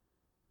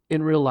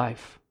in real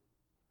life.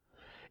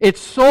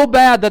 It's so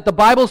bad that the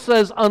Bible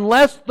says,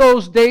 unless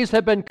those days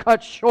have been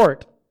cut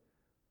short.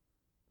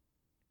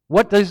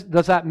 What does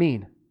that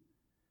mean?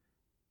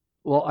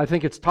 Well, I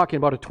think it's talking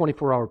about a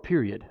 24-hour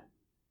period,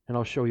 and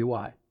I'll show you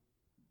why.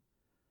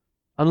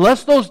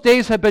 Unless those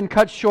days have been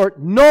cut short,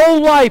 no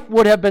life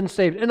would have been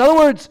saved. In other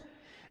words,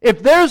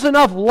 if there's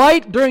enough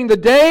light during the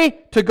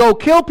day to go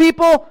kill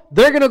people,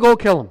 they're going to go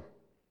kill them.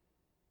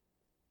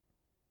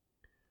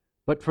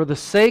 But for the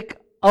sake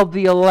of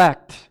the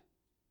elect,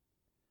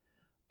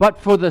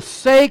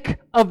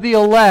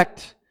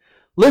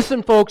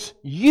 listen, folks,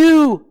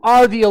 you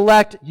are the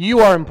elect, you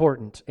are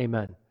important.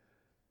 Amen.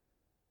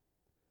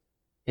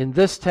 In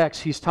this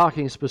text, he's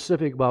talking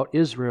specific about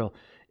Israel.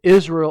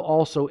 Israel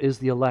also is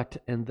the elect,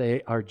 and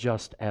they are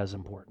just as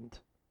important.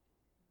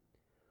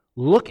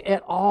 Look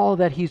at all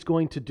that he's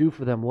going to do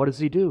for them. What does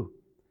he do?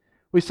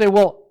 We say,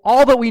 well,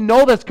 all that we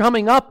know that's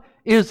coming up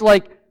is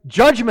like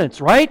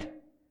judgments, right?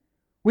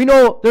 We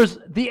know there's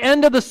the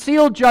end of the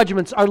sealed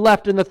judgments are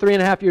left in the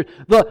 3.5 years.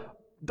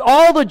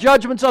 All the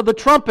judgments of the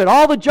trumpet,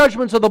 all the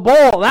judgments of the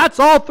bowl, that's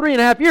all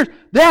 3.5 years.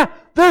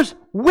 There's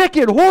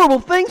wicked, horrible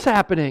things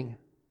happening.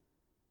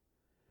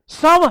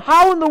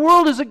 How in the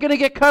world is it going to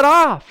get cut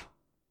off?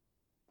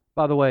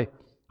 By the way,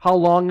 how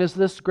long is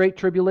this great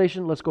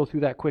tribulation? Let's go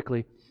through that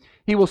quickly.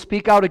 He will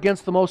speak out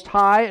against the Most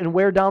High and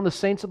wear down the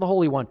saints of the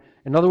Holy One.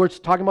 In other words,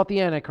 talking about the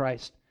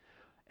Antichrist.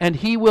 And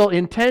he will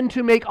intend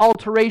to make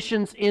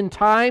alterations in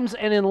times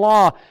and in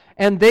law,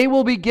 and they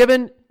will be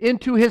given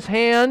into his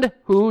hand.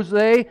 Who's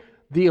they?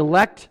 The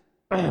elect,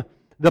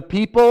 the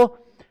people.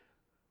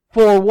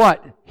 For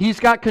what? He's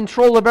got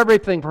control of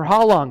everything. For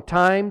how long?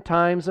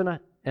 Times and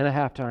a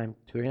half time.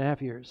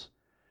 2.5 years.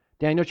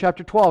 Daniel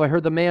chapter 12, I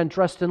heard the man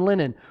dressed in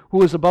linen, who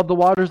was above the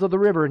waters of the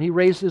river, and he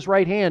raised his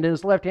right hand and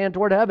his left hand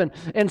toward heaven,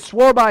 and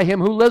swore by him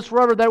who lives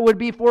forever that it would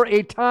be for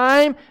a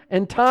time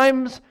and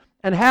times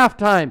and half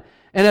time.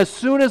 And as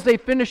soon as they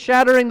finish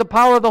shattering the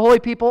power of the holy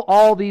people,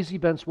 all these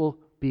events will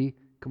be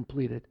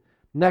completed.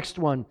 Next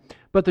one.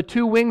 But the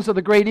two wings of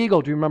the great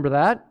eagle, do you remember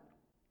that?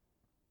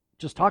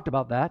 Just talked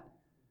about that.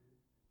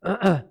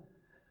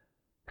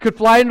 Could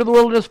fly into the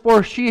wilderness,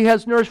 for she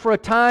has nourished for a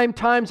time,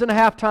 times and a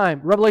half time.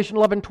 Revelation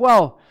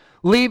 11:12.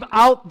 Leave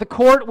out the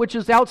court which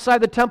is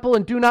outside the temple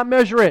and do not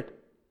measure it.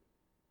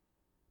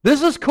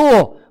 This is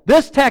cool.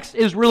 This text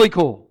is really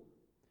cool.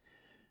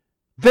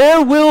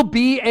 There will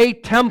be a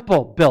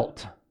temple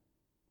built.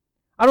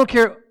 I don't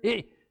care.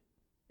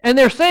 And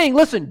they're saying,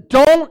 listen,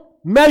 don't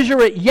measure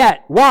it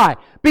yet. Why?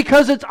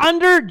 Because it's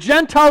under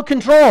Gentile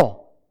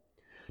control.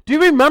 Do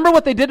you remember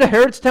what they did to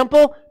Herod's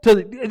temple?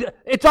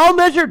 It's all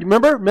measured.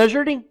 Remember?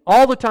 Measuring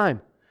all the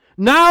time.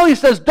 Now he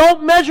says,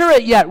 don't measure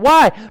it yet.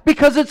 Why?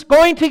 Because it's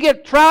going to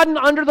get trodden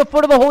under the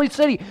foot of the holy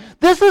city.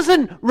 This is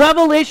in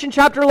Revelation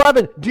chapter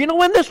 11. Do you know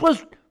when this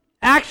was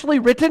actually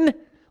written?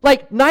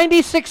 Like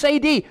 96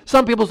 AD.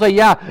 Some people say,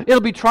 yeah,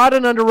 it'll be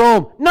trodden under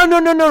Rome.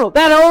 No.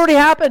 That already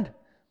happened.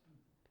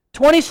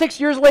 26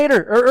 years later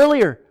or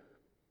earlier.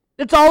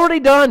 It's already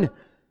done.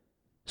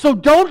 So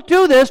don't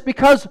do this,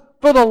 because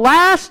for the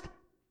last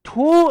 2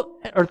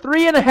 or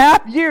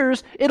 3.5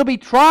 years, it'll be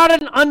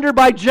trodden under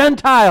by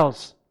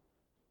Gentiles.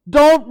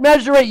 Don't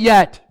measure it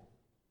yet.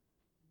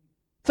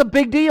 It's a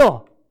big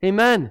deal.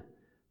 Amen.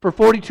 For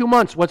 42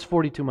 months. What's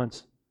 42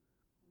 months?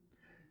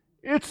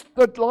 It's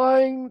the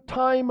dying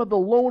time of the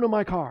loan of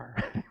my car.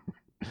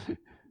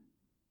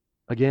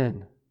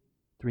 Again,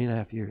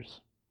 3.5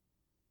 years.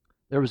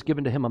 There was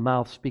given to him a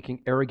mouth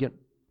speaking arrogant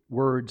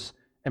words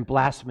and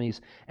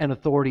blasphemies and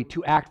authority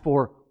to act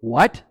for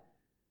what?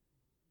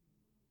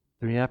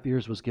 3.5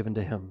 years was given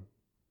to him.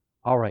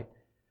 All right.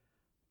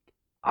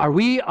 Are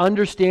we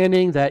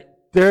understanding that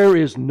there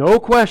is no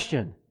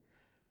question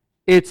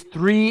it's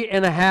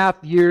 3.5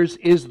 years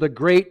is the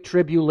great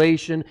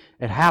tribulation?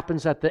 It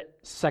happens at the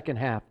second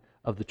half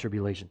of the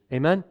tribulation.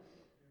 Amen?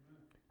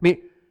 I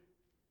mean,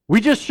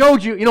 we just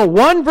showed you,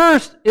 one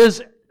verse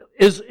is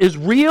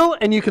real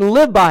and you can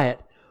live by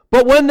it.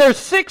 But when there's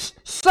 6,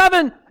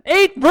 7,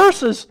 8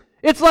 verses,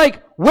 it's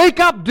like, wake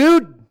up,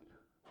 dude.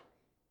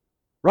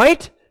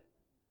 Right?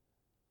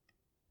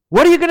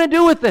 What are you going to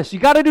do with this? You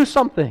got to do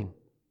something.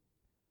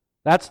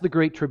 That's the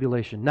Great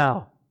Tribulation.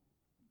 Now,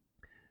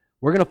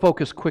 we're going to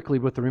focus quickly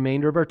with the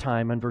remainder of our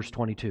time on verse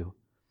 22.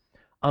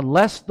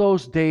 Unless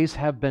those days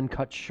have been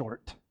cut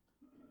short.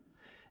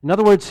 In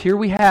other words, here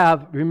we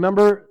have,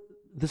 remember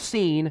the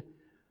scene,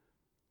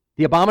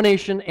 the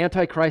abomination,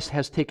 Antichrist,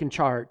 has taken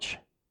charge.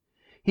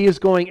 He is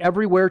going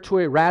everywhere to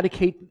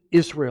eradicate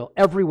Israel,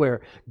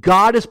 everywhere.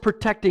 God is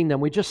protecting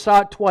them. We just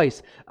saw it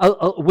twice.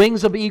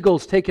 Wings of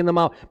eagles taking them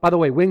out. By the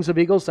way, wings of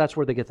eagles, that's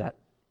where they get that.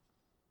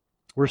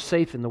 We're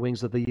safe in the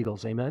wings of the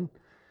eagles, amen?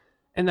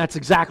 And that's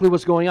exactly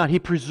what's going on. He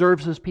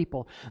preserves His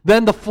people.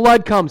 Then the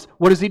flood comes.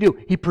 What does He do?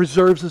 He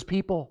preserves His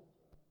people.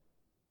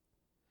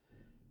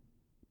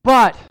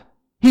 But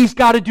He's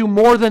got to do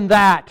more than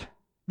that.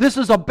 This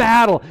is a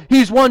battle.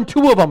 He's won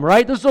 2 of them,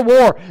 right? This is a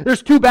war.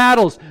 There's 2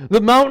 battles.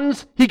 The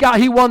mountains,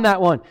 he won that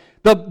one.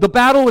 The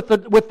battle with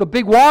the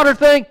big water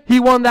thing, he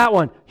won that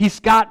one. He's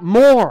got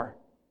more.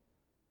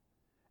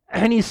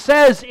 And he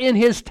says in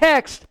his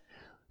text,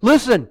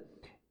 listen,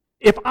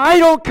 if I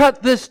don't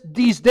cut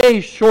these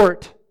days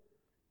short,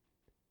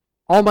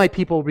 all my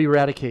people will be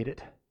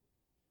eradicated.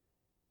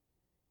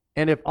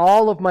 And if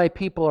all of my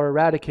people are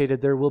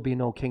eradicated, there will be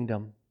no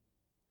kingdom.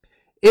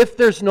 If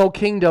there's no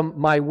kingdom,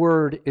 my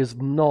word is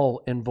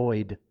null and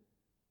void.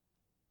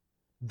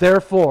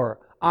 Therefore,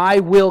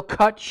 I will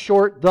cut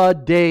short the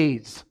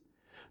days.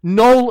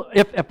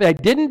 If I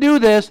didn't do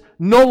this,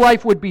 no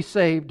life would be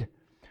saved.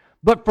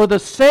 But for the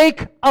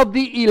sake of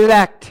the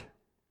elect,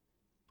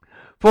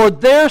 for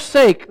their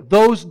sake,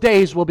 those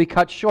days will be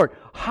cut short.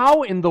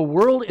 How in the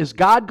world is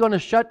God going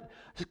to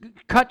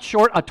cut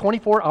short a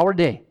 24-hour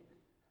day?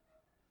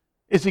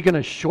 Is He going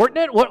to shorten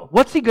it?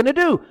 What's He going to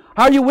do?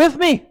 Are you with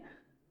me?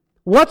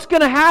 What's going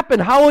to happen?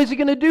 How is He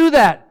going to do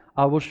that?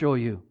 I will show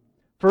you.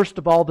 First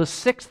of all, the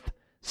 6th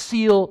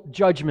seal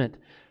judgment.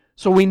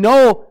 So we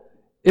know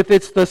if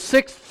it's the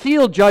 6th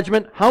seal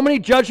judgment, how many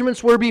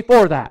judgments were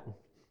before that?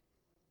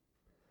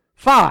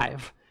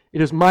 5.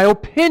 It is my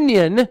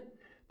opinion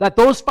that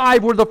those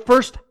 5 were the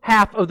first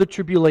half of the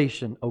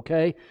tribulation,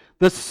 okay?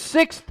 The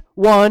 6th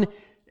one,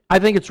 I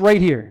think it's right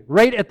here,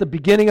 right at the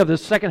beginning of the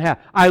second half.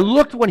 I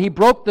looked when He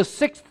broke the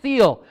 6th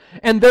seal,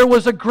 and there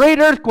was a great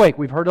earthquake.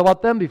 We've heard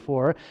about them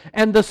before.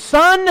 And the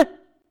sun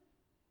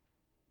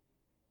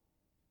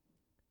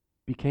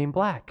became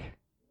black,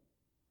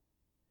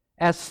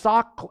 as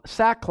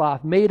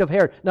sackcloth made of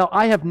hair. Now,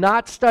 I have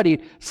not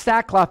studied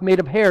sackcloth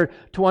made of hair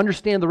to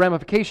understand the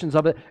ramifications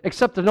of it,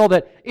 except to know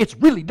that it's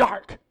really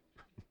dark.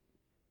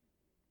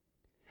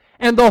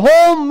 And the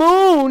whole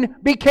moon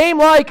became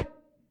like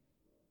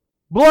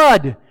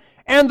blood,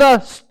 and the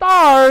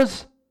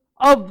stars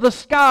of the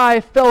sky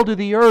fell to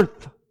the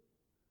earth.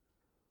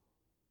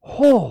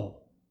 Oh.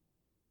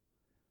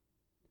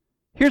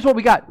 Here's what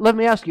we got. Let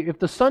me ask you, if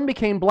the sun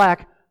became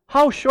black,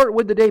 how short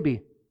would the day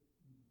be?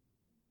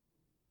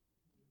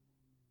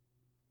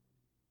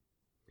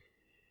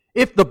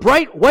 If the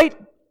bright white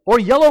or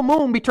yellow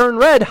moon be turned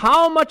red,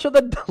 how much of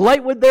the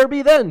light would there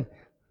be then?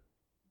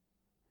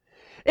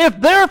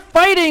 If they're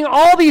fighting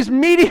all these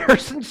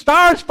meteors and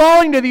stars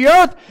falling to the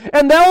earth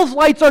and those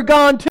lights are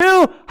gone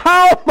too,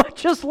 how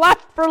much is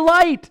left for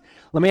light?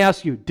 Let me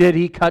ask you, did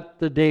He cut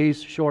the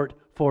days short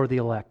for the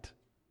elect?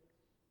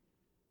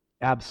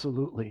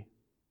 Absolutely.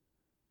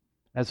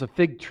 As a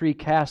fig tree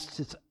casts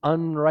its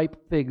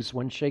unripe figs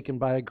when shaken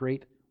by a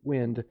great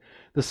wind,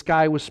 the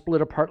sky was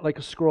split apart like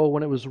a scroll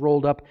when it was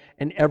rolled up,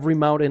 and every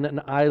mountain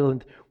and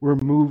island were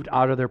moved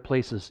out of their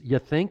places. You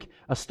think?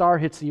 A star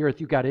hits the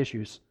earth, you got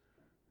issues.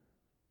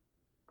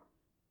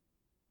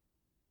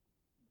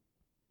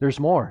 There's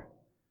more.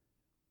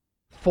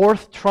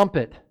 4th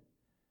trumpet.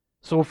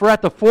 So if we're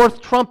at the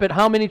 4th trumpet,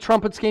 how many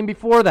trumpets came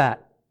before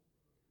that?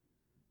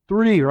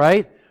 3,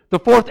 right? The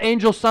 4th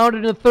angel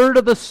sounded, and 1/3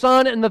 of the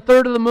sun, and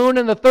 1/3 of the moon,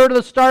 and 1/3 of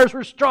the stars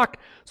were struck,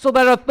 so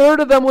that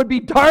 1/3 of them would be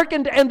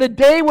darkened, and the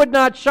day would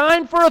not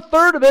shine for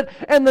 1/3 of it,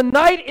 and the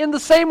night in the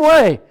same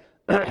way.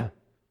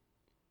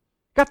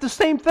 Got the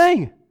same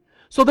thing.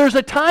 So there's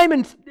a time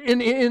in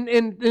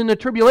the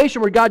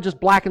tribulation where God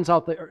just blackens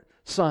out the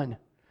sun.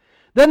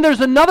 Then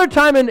there's another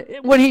time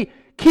when He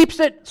keeps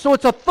it so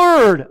it's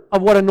 1/3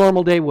 of what a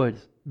normal day would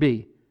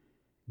be.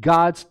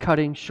 God's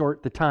cutting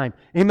short the time.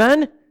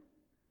 Amen?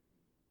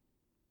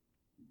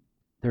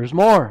 There's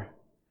more.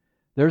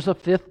 There's a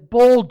fifth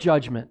bowl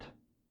judgment.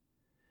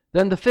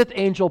 Then the fifth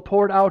angel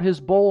poured out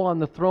his bowl on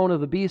the throne of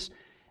the beast,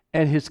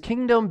 and his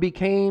kingdom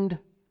became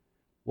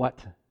what?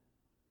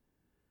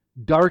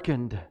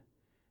 Darkened,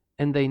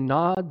 and they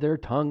gnawed their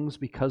tongues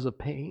because of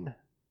pain.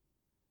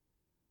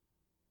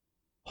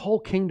 Whole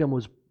kingdom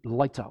was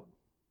lights out.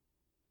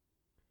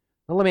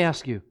 Now let me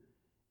ask you,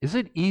 is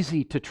it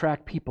easy to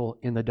track people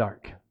in the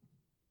dark?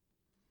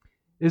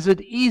 Is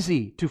it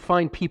easy to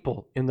find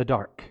people in the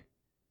dark?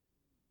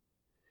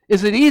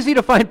 Is it easy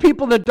to find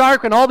people in the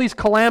dark when all these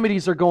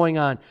calamities are going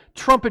on?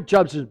 Trumpet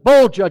judgments,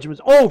 bowl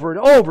judgments, over and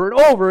over and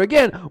over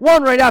again,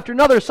 one right after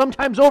another,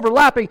 sometimes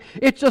overlapping.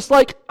 It's just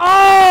like,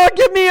 oh,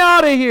 get me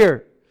out of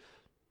here.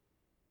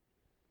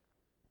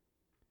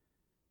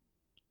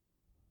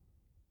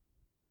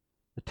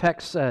 The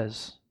text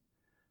says,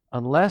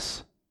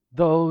 unless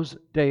those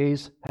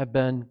days have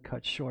been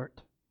cut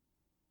short,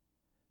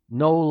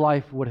 no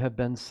life would have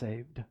been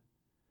saved.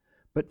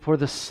 But for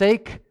the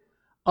sake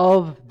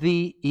of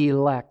the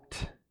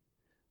elect,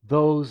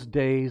 those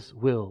days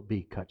will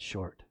be cut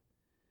short.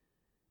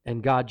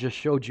 And God just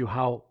showed you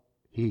how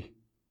He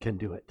can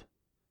do it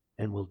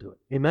and will do it.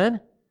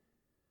 Amen?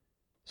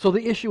 So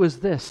the issue is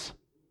this.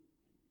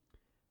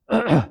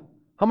 How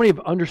many have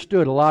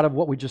understood a lot of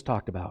what we just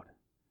talked about?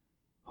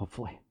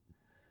 Hopefully.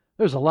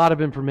 There's a lot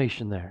of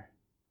information there.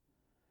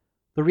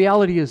 The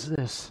reality is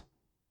this.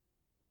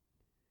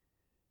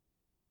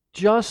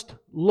 Just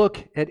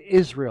look at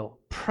Israel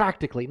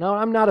practically. Now,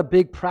 I'm not a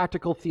big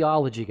practical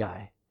theology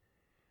guy.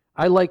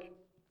 I like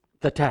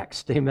the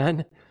text,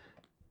 amen?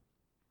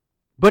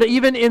 But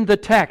even in the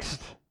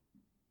text,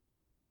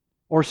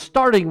 or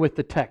starting with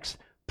the text,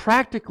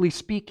 practically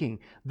speaking,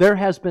 there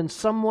has been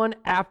someone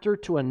after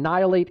to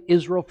annihilate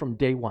Israel from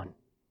day one.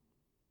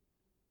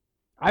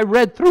 I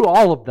read through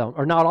all of them,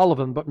 or not all of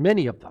them, but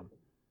many of them.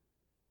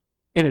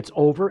 And it's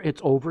over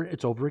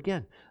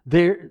again.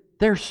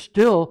 They're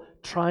still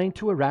trying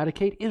to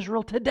eradicate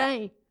Israel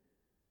today.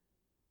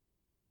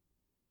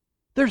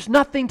 There's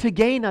nothing to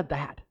gain of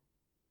that.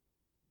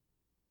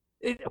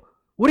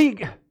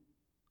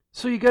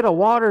 So you get a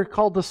water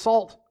called the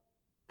salt,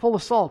 full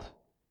of salt.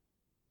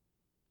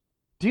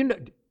 Do you know?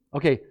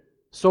 Okay,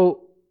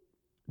 so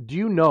do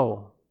you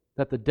know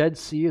that the Dead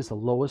Sea is the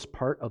lowest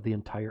part of the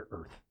entire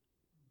earth?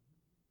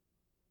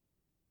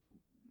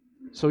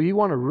 So you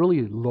want a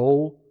really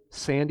low,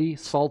 sandy,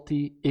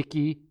 salty,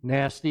 icky,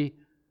 nasty,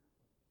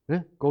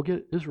 go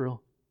get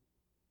Israel.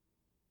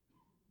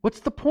 What's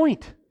the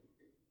point?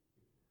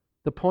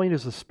 The point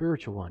is a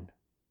spiritual one.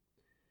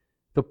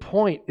 The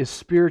point is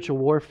spiritual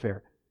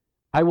warfare.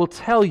 I will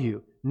tell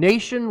you,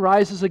 nation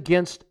rises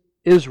against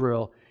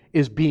Israel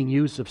is being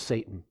used of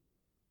Satan.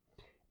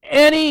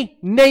 Any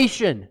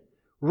nation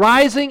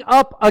rising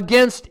up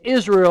against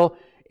Israel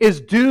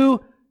is due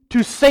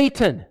to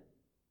Satan.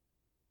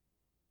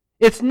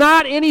 It's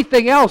not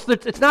anything else.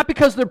 It's not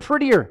because they're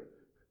prettier.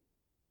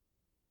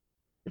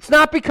 It's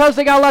not because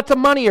they got lots of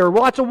money or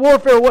lots of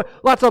warfare,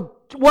 lots of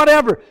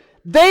whatever.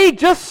 They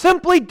just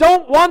simply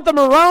don't want them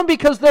around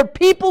because they're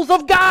peoples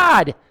of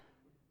God.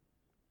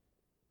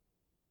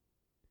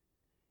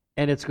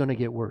 And it's going to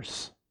get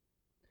worse.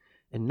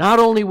 And not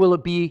only will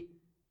it be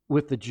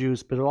with the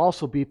Jews, but it'll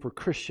also be for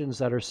Christians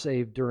that are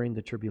saved during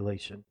the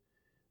tribulation.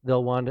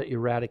 They'll want to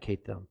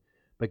eradicate them.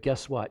 But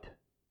guess what?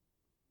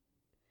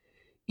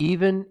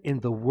 Even in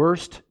the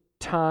worst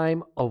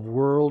time of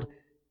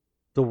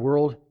the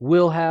world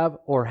will have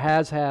or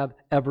has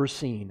ever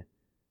seen,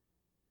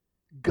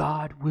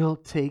 God will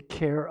take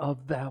care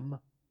of them.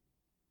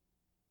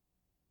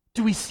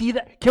 Do we see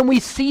that? Can we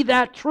see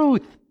that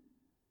truth?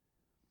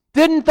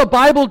 Didn't the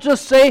Bible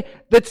just say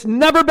that's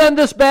never been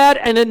this bad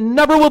and it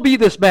never will be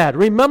this bad?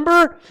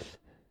 Remember?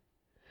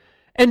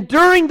 And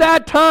during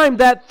that time,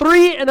 that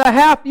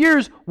 3.5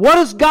 years, what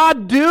does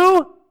God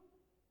do?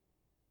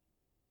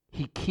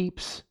 He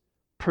keeps,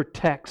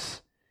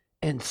 protects,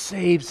 and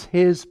saves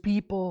His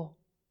people.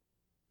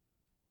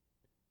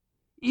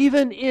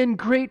 Even in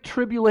great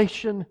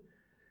tribulation,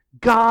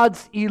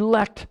 God's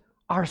elect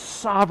are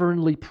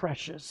sovereignly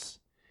precious.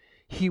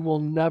 He will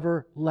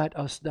never let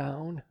us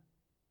down.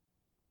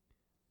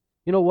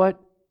 You know what?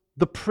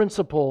 The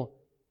principle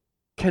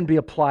can be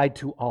applied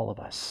to all of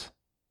us.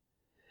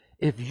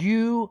 If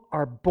you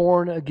are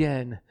born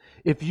again,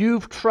 if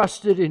you've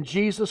trusted in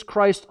Jesus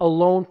Christ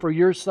alone for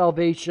your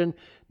salvation,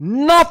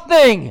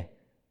 nothing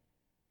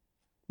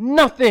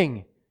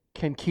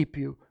can keep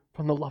you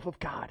from the love of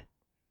God.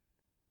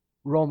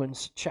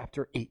 Romans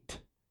chapter 8.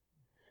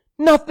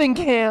 Nothing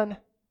can.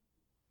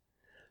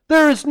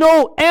 There is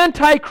no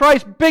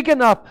Antichrist big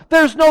enough.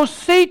 There's no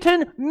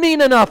Satan mean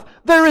enough.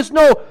 There is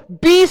no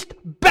beast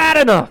bad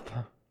enough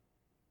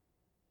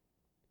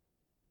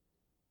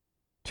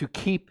to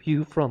keep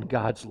you from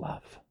God's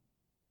love.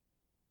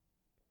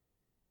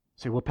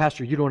 Say, well,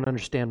 Pastor, you don't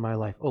understand my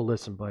life. Oh,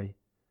 listen, buddy.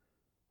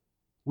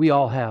 We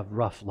all have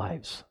rough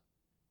lives.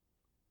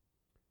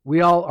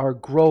 We all are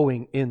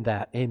growing in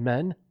that.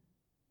 Amen?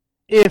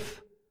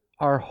 If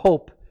our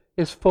hope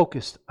is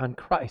focused on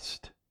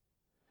Christ.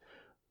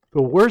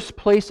 The worst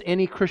place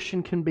any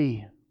Christian can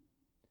be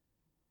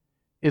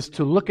is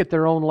to look at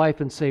their own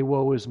life and say,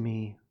 woe is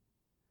me.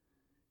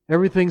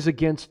 Everything's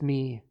against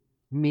me,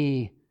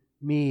 me,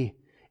 me.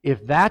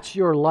 If that's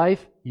your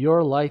life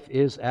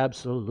is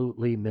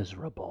absolutely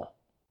miserable.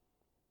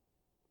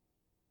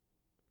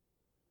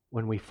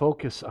 When we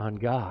focus on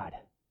God,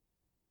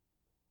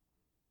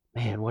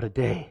 man, what a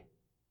day.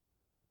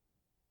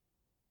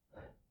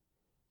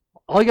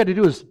 All you got to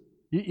do is,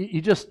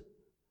 you just,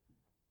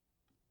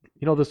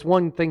 this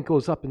one thing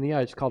goes up in the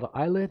eye. It's called an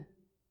eyelid.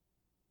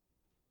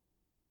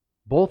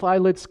 Both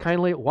eyelids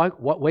kindly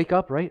wake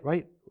up,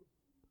 right?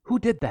 Who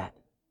did that?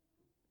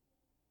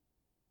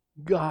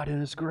 God in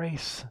His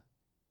grace.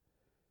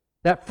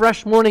 That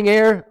fresh morning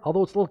air,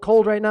 although it's a little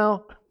cold right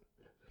now,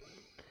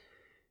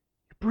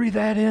 breathe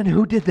that in.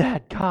 Who did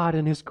that? God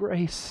in His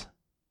grace.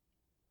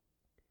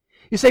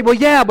 You say, well,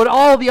 yeah, but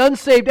all the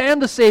unsaved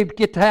and the saved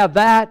get to have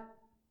that.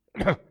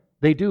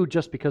 They do,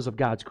 just because of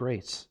God's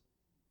grace.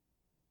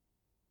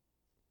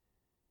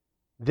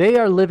 They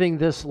are living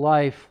this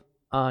life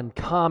on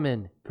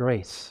common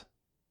grace.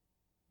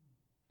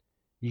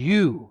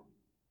 You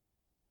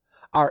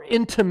are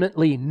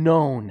intimately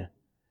known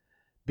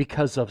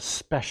because of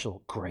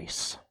special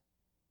grace.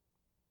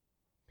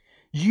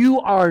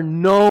 You are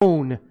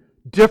known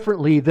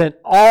differently than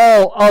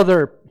all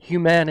other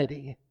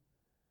humanity.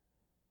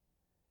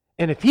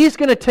 And if He's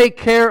going to take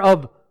care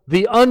of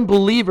the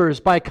unbelievers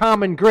by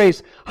common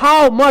grace,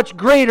 how much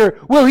greater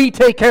will He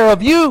take care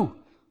of you?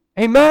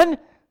 Amen?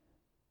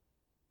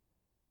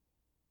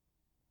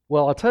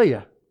 Well, I'll tell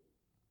you,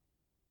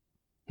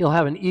 He'll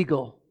have an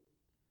eagle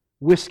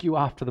whisk you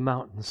off to the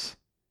mountains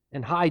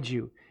and hide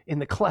you in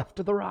the cleft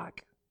of the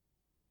rock.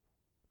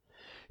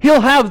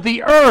 He'll have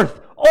the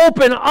earth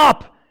open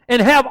up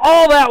and have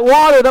all that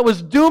water that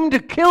was doomed to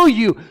kill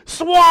you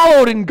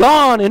swallowed and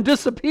gone and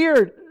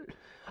disappeared.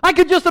 I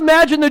could just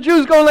imagine the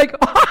Jews going like,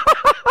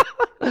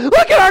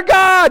 look at our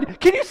God!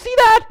 Can you see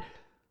that?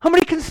 How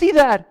many can see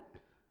that?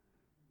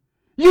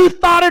 You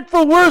thought it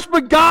for worse,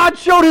 but God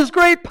showed His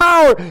great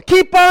power.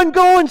 Keep on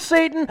going,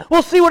 Satan.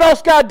 We'll see what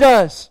else God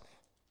does.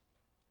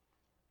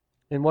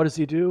 And what does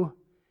He do?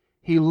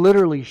 He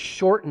literally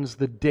shortens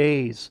the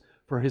days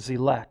for His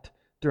elect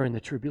during the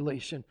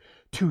tribulation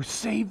to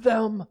save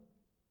them.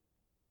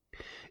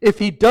 If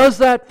He does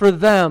that for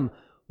them,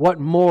 what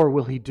more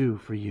will He do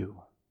for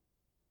you?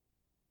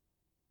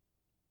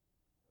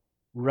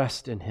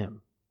 Rest in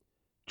Him.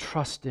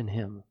 Trust in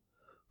Him.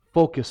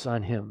 Focus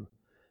on Him,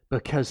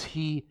 because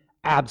He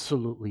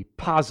absolutely,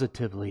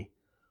 positively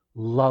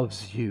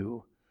loves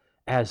you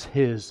as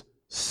His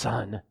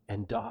son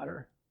and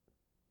daughter.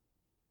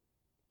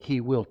 He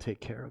will take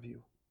care of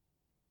you,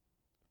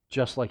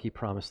 just like He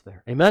promised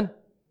there. Amen?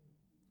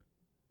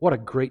 What a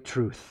great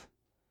truth.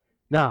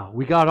 Now,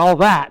 we got all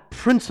that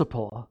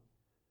principle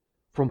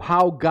from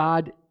how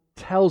God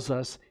tells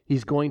us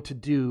He's going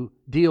to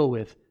deal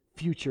with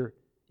future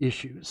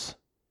issues.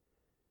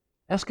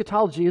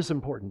 Eschatology is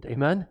important.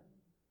 Amen?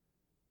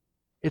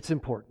 It's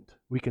important.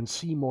 We can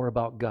see more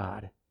about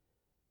God.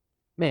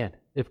 Man,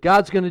 if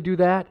God's going to do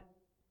that,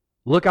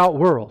 look out,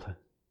 world.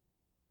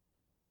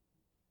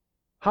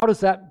 How does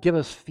that give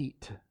us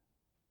feet?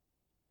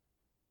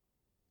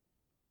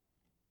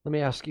 Let me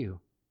ask you.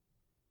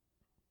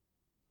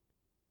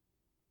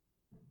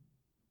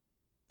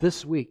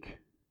 This week,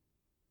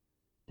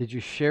 did you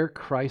share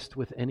Christ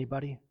with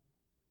anybody?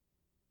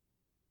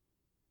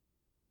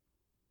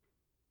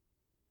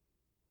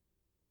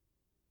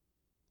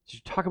 Did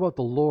you talk about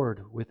the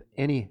Lord with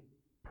any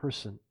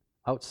person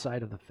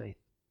outside of the faith?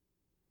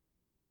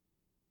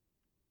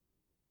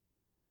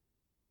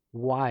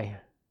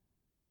 Why?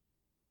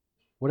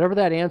 Whatever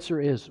that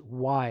answer is,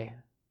 why?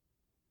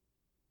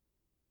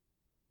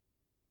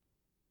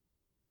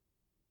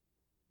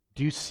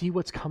 Do you see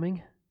what's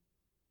coming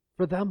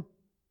for them?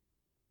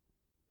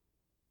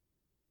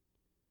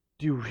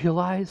 Do you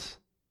realize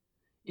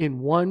in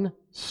one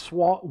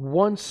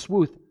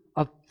swoop,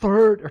 a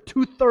third or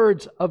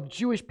 2/3 of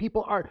Jewish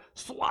people are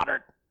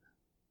slaughtered?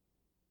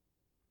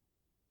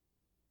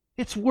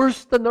 It's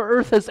worse than the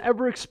earth has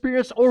ever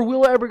experienced or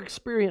will ever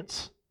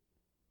experience.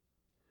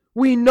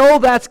 We know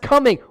that's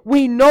coming.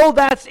 We know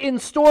that's in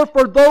store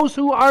for those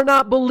who are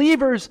not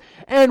believers,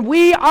 and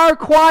we are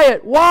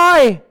quiet.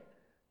 Why?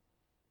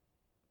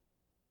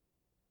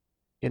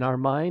 In our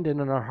mind and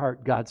in our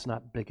heart, God's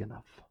not big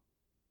enough.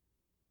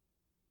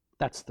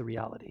 That's the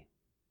reality.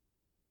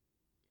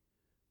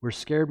 We're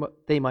scared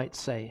what they might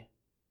say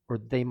or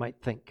they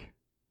might think.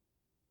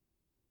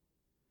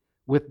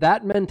 With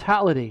that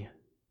mentality,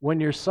 when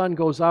your son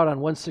goes out on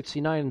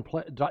 169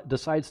 and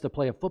decides to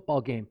play a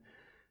football game,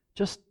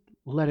 just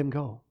let him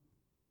go.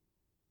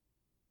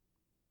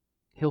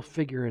 He'll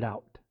figure it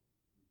out.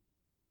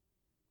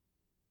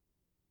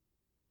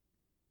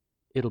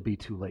 It'll be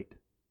too late.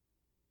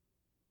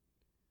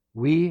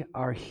 We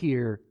are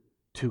here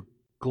to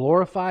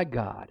glorify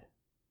God.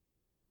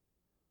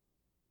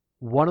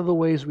 One of the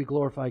ways we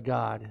glorify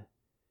God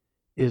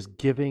is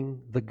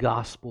giving the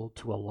gospel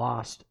to a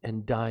lost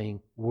and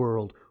dying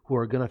world who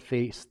are going to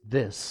face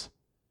this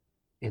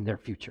in their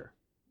future.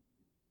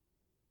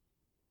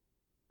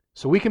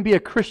 So we can be a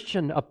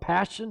Christian of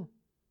passion,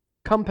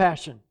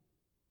 compassion,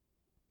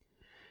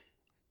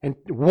 and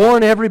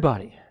warn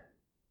everybody.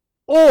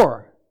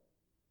 Or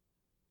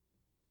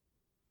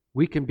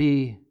we can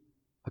be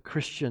a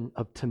Christian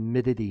of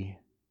timidity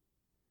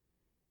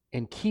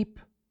and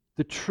keep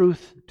the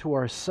truth to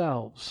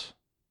ourselves,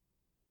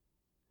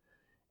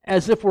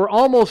 as if we're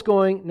almost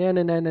going,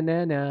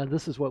 nah,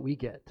 this is what we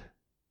get.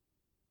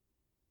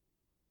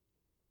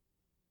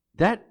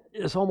 That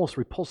is almost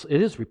repulsive.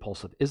 It is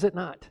repulsive, is it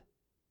not?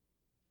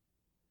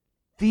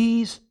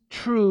 These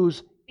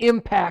truths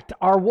impact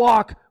our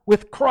walk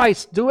with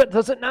Christ.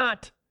 Does it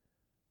not?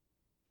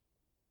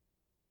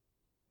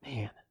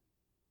 Man,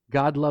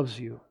 God loves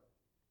you.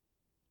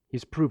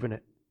 He's proven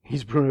it.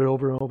 He's proven it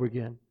over and over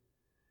again.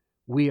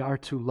 We are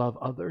to love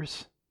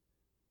others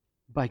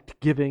by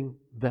giving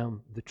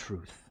them the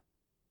truth.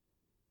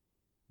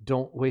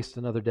 Don't waste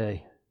another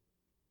day.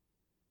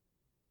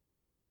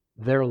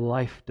 Their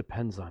life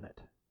depends on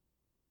it.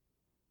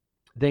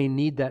 They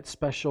need that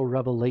special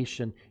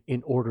revelation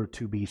in order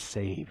to be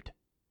saved.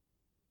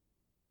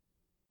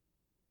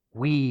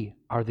 We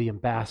are the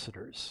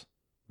ambassadors.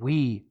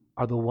 We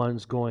are the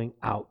ones going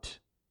out.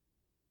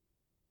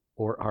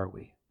 Or are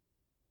we?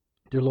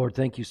 Dear Lord,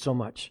 thank you so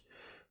much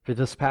for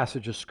this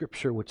passage of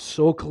Scripture, which is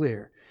so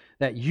clear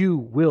that you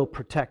will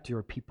protect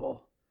your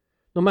people.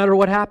 No matter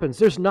what happens,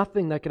 there's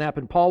nothing that can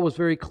happen. Paul was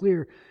very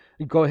clear.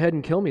 Go ahead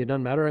and kill me. It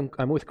doesn't matter.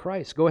 I'm with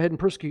Christ. Go ahead and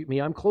persecute me.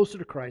 I'm closer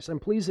to Christ. I'm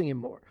pleasing Him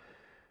more.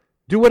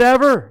 Do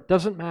whatever.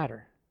 Doesn't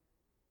matter.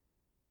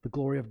 The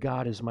glory of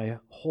God is my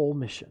whole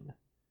mission.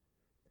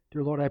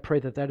 Dear Lord, I pray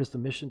that that is the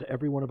mission to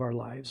every one of our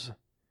lives.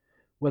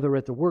 Whether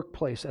at the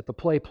workplace, at the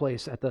play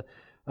place, at the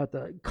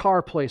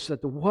car place,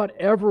 at the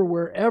whatever,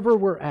 wherever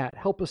we're at,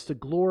 help us to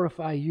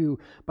glorify you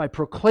by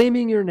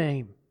proclaiming your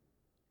name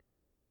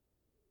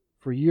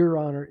for your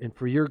honor and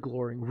for your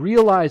glory,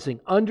 realizing,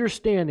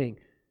 understanding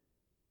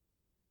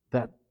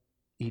that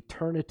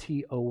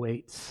eternity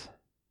awaits.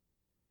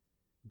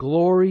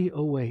 Glory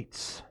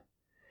awaits.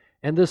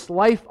 And this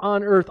life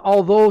on earth,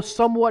 although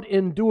somewhat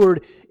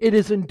endured, it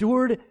is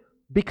endured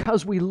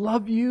because we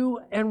love you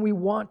and we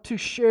want to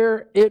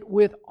share it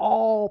with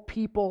all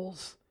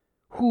peoples.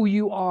 Who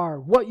you are,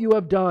 what you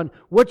have done,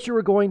 what you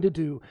are going to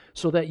do,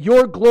 so that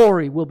your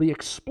glory will be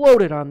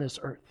exploded on this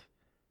earth.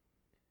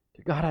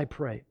 Dear God, I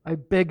pray, I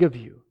beg of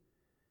you,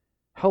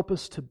 help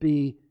us to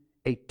be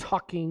a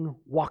talking,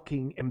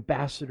 walking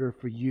ambassador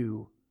for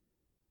you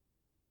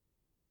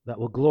that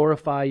will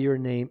glorify your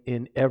name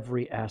in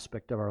every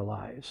aspect of our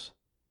lives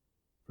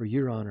for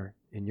your honor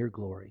and your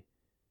glory.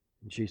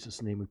 In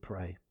Jesus' name we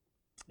pray.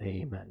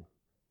 Amen.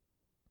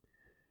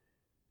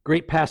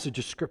 Great passage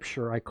of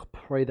Scripture. I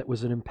pray that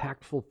was as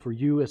impactful for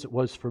you as it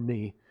was for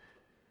me,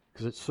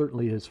 because it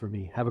certainly is for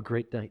me. Have a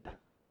great night.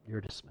 You're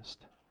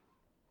dismissed.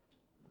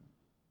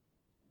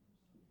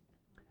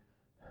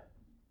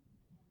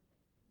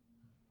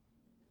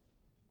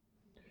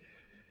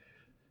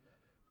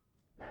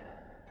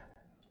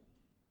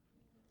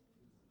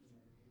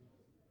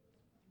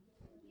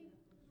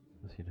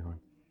 What's he doing?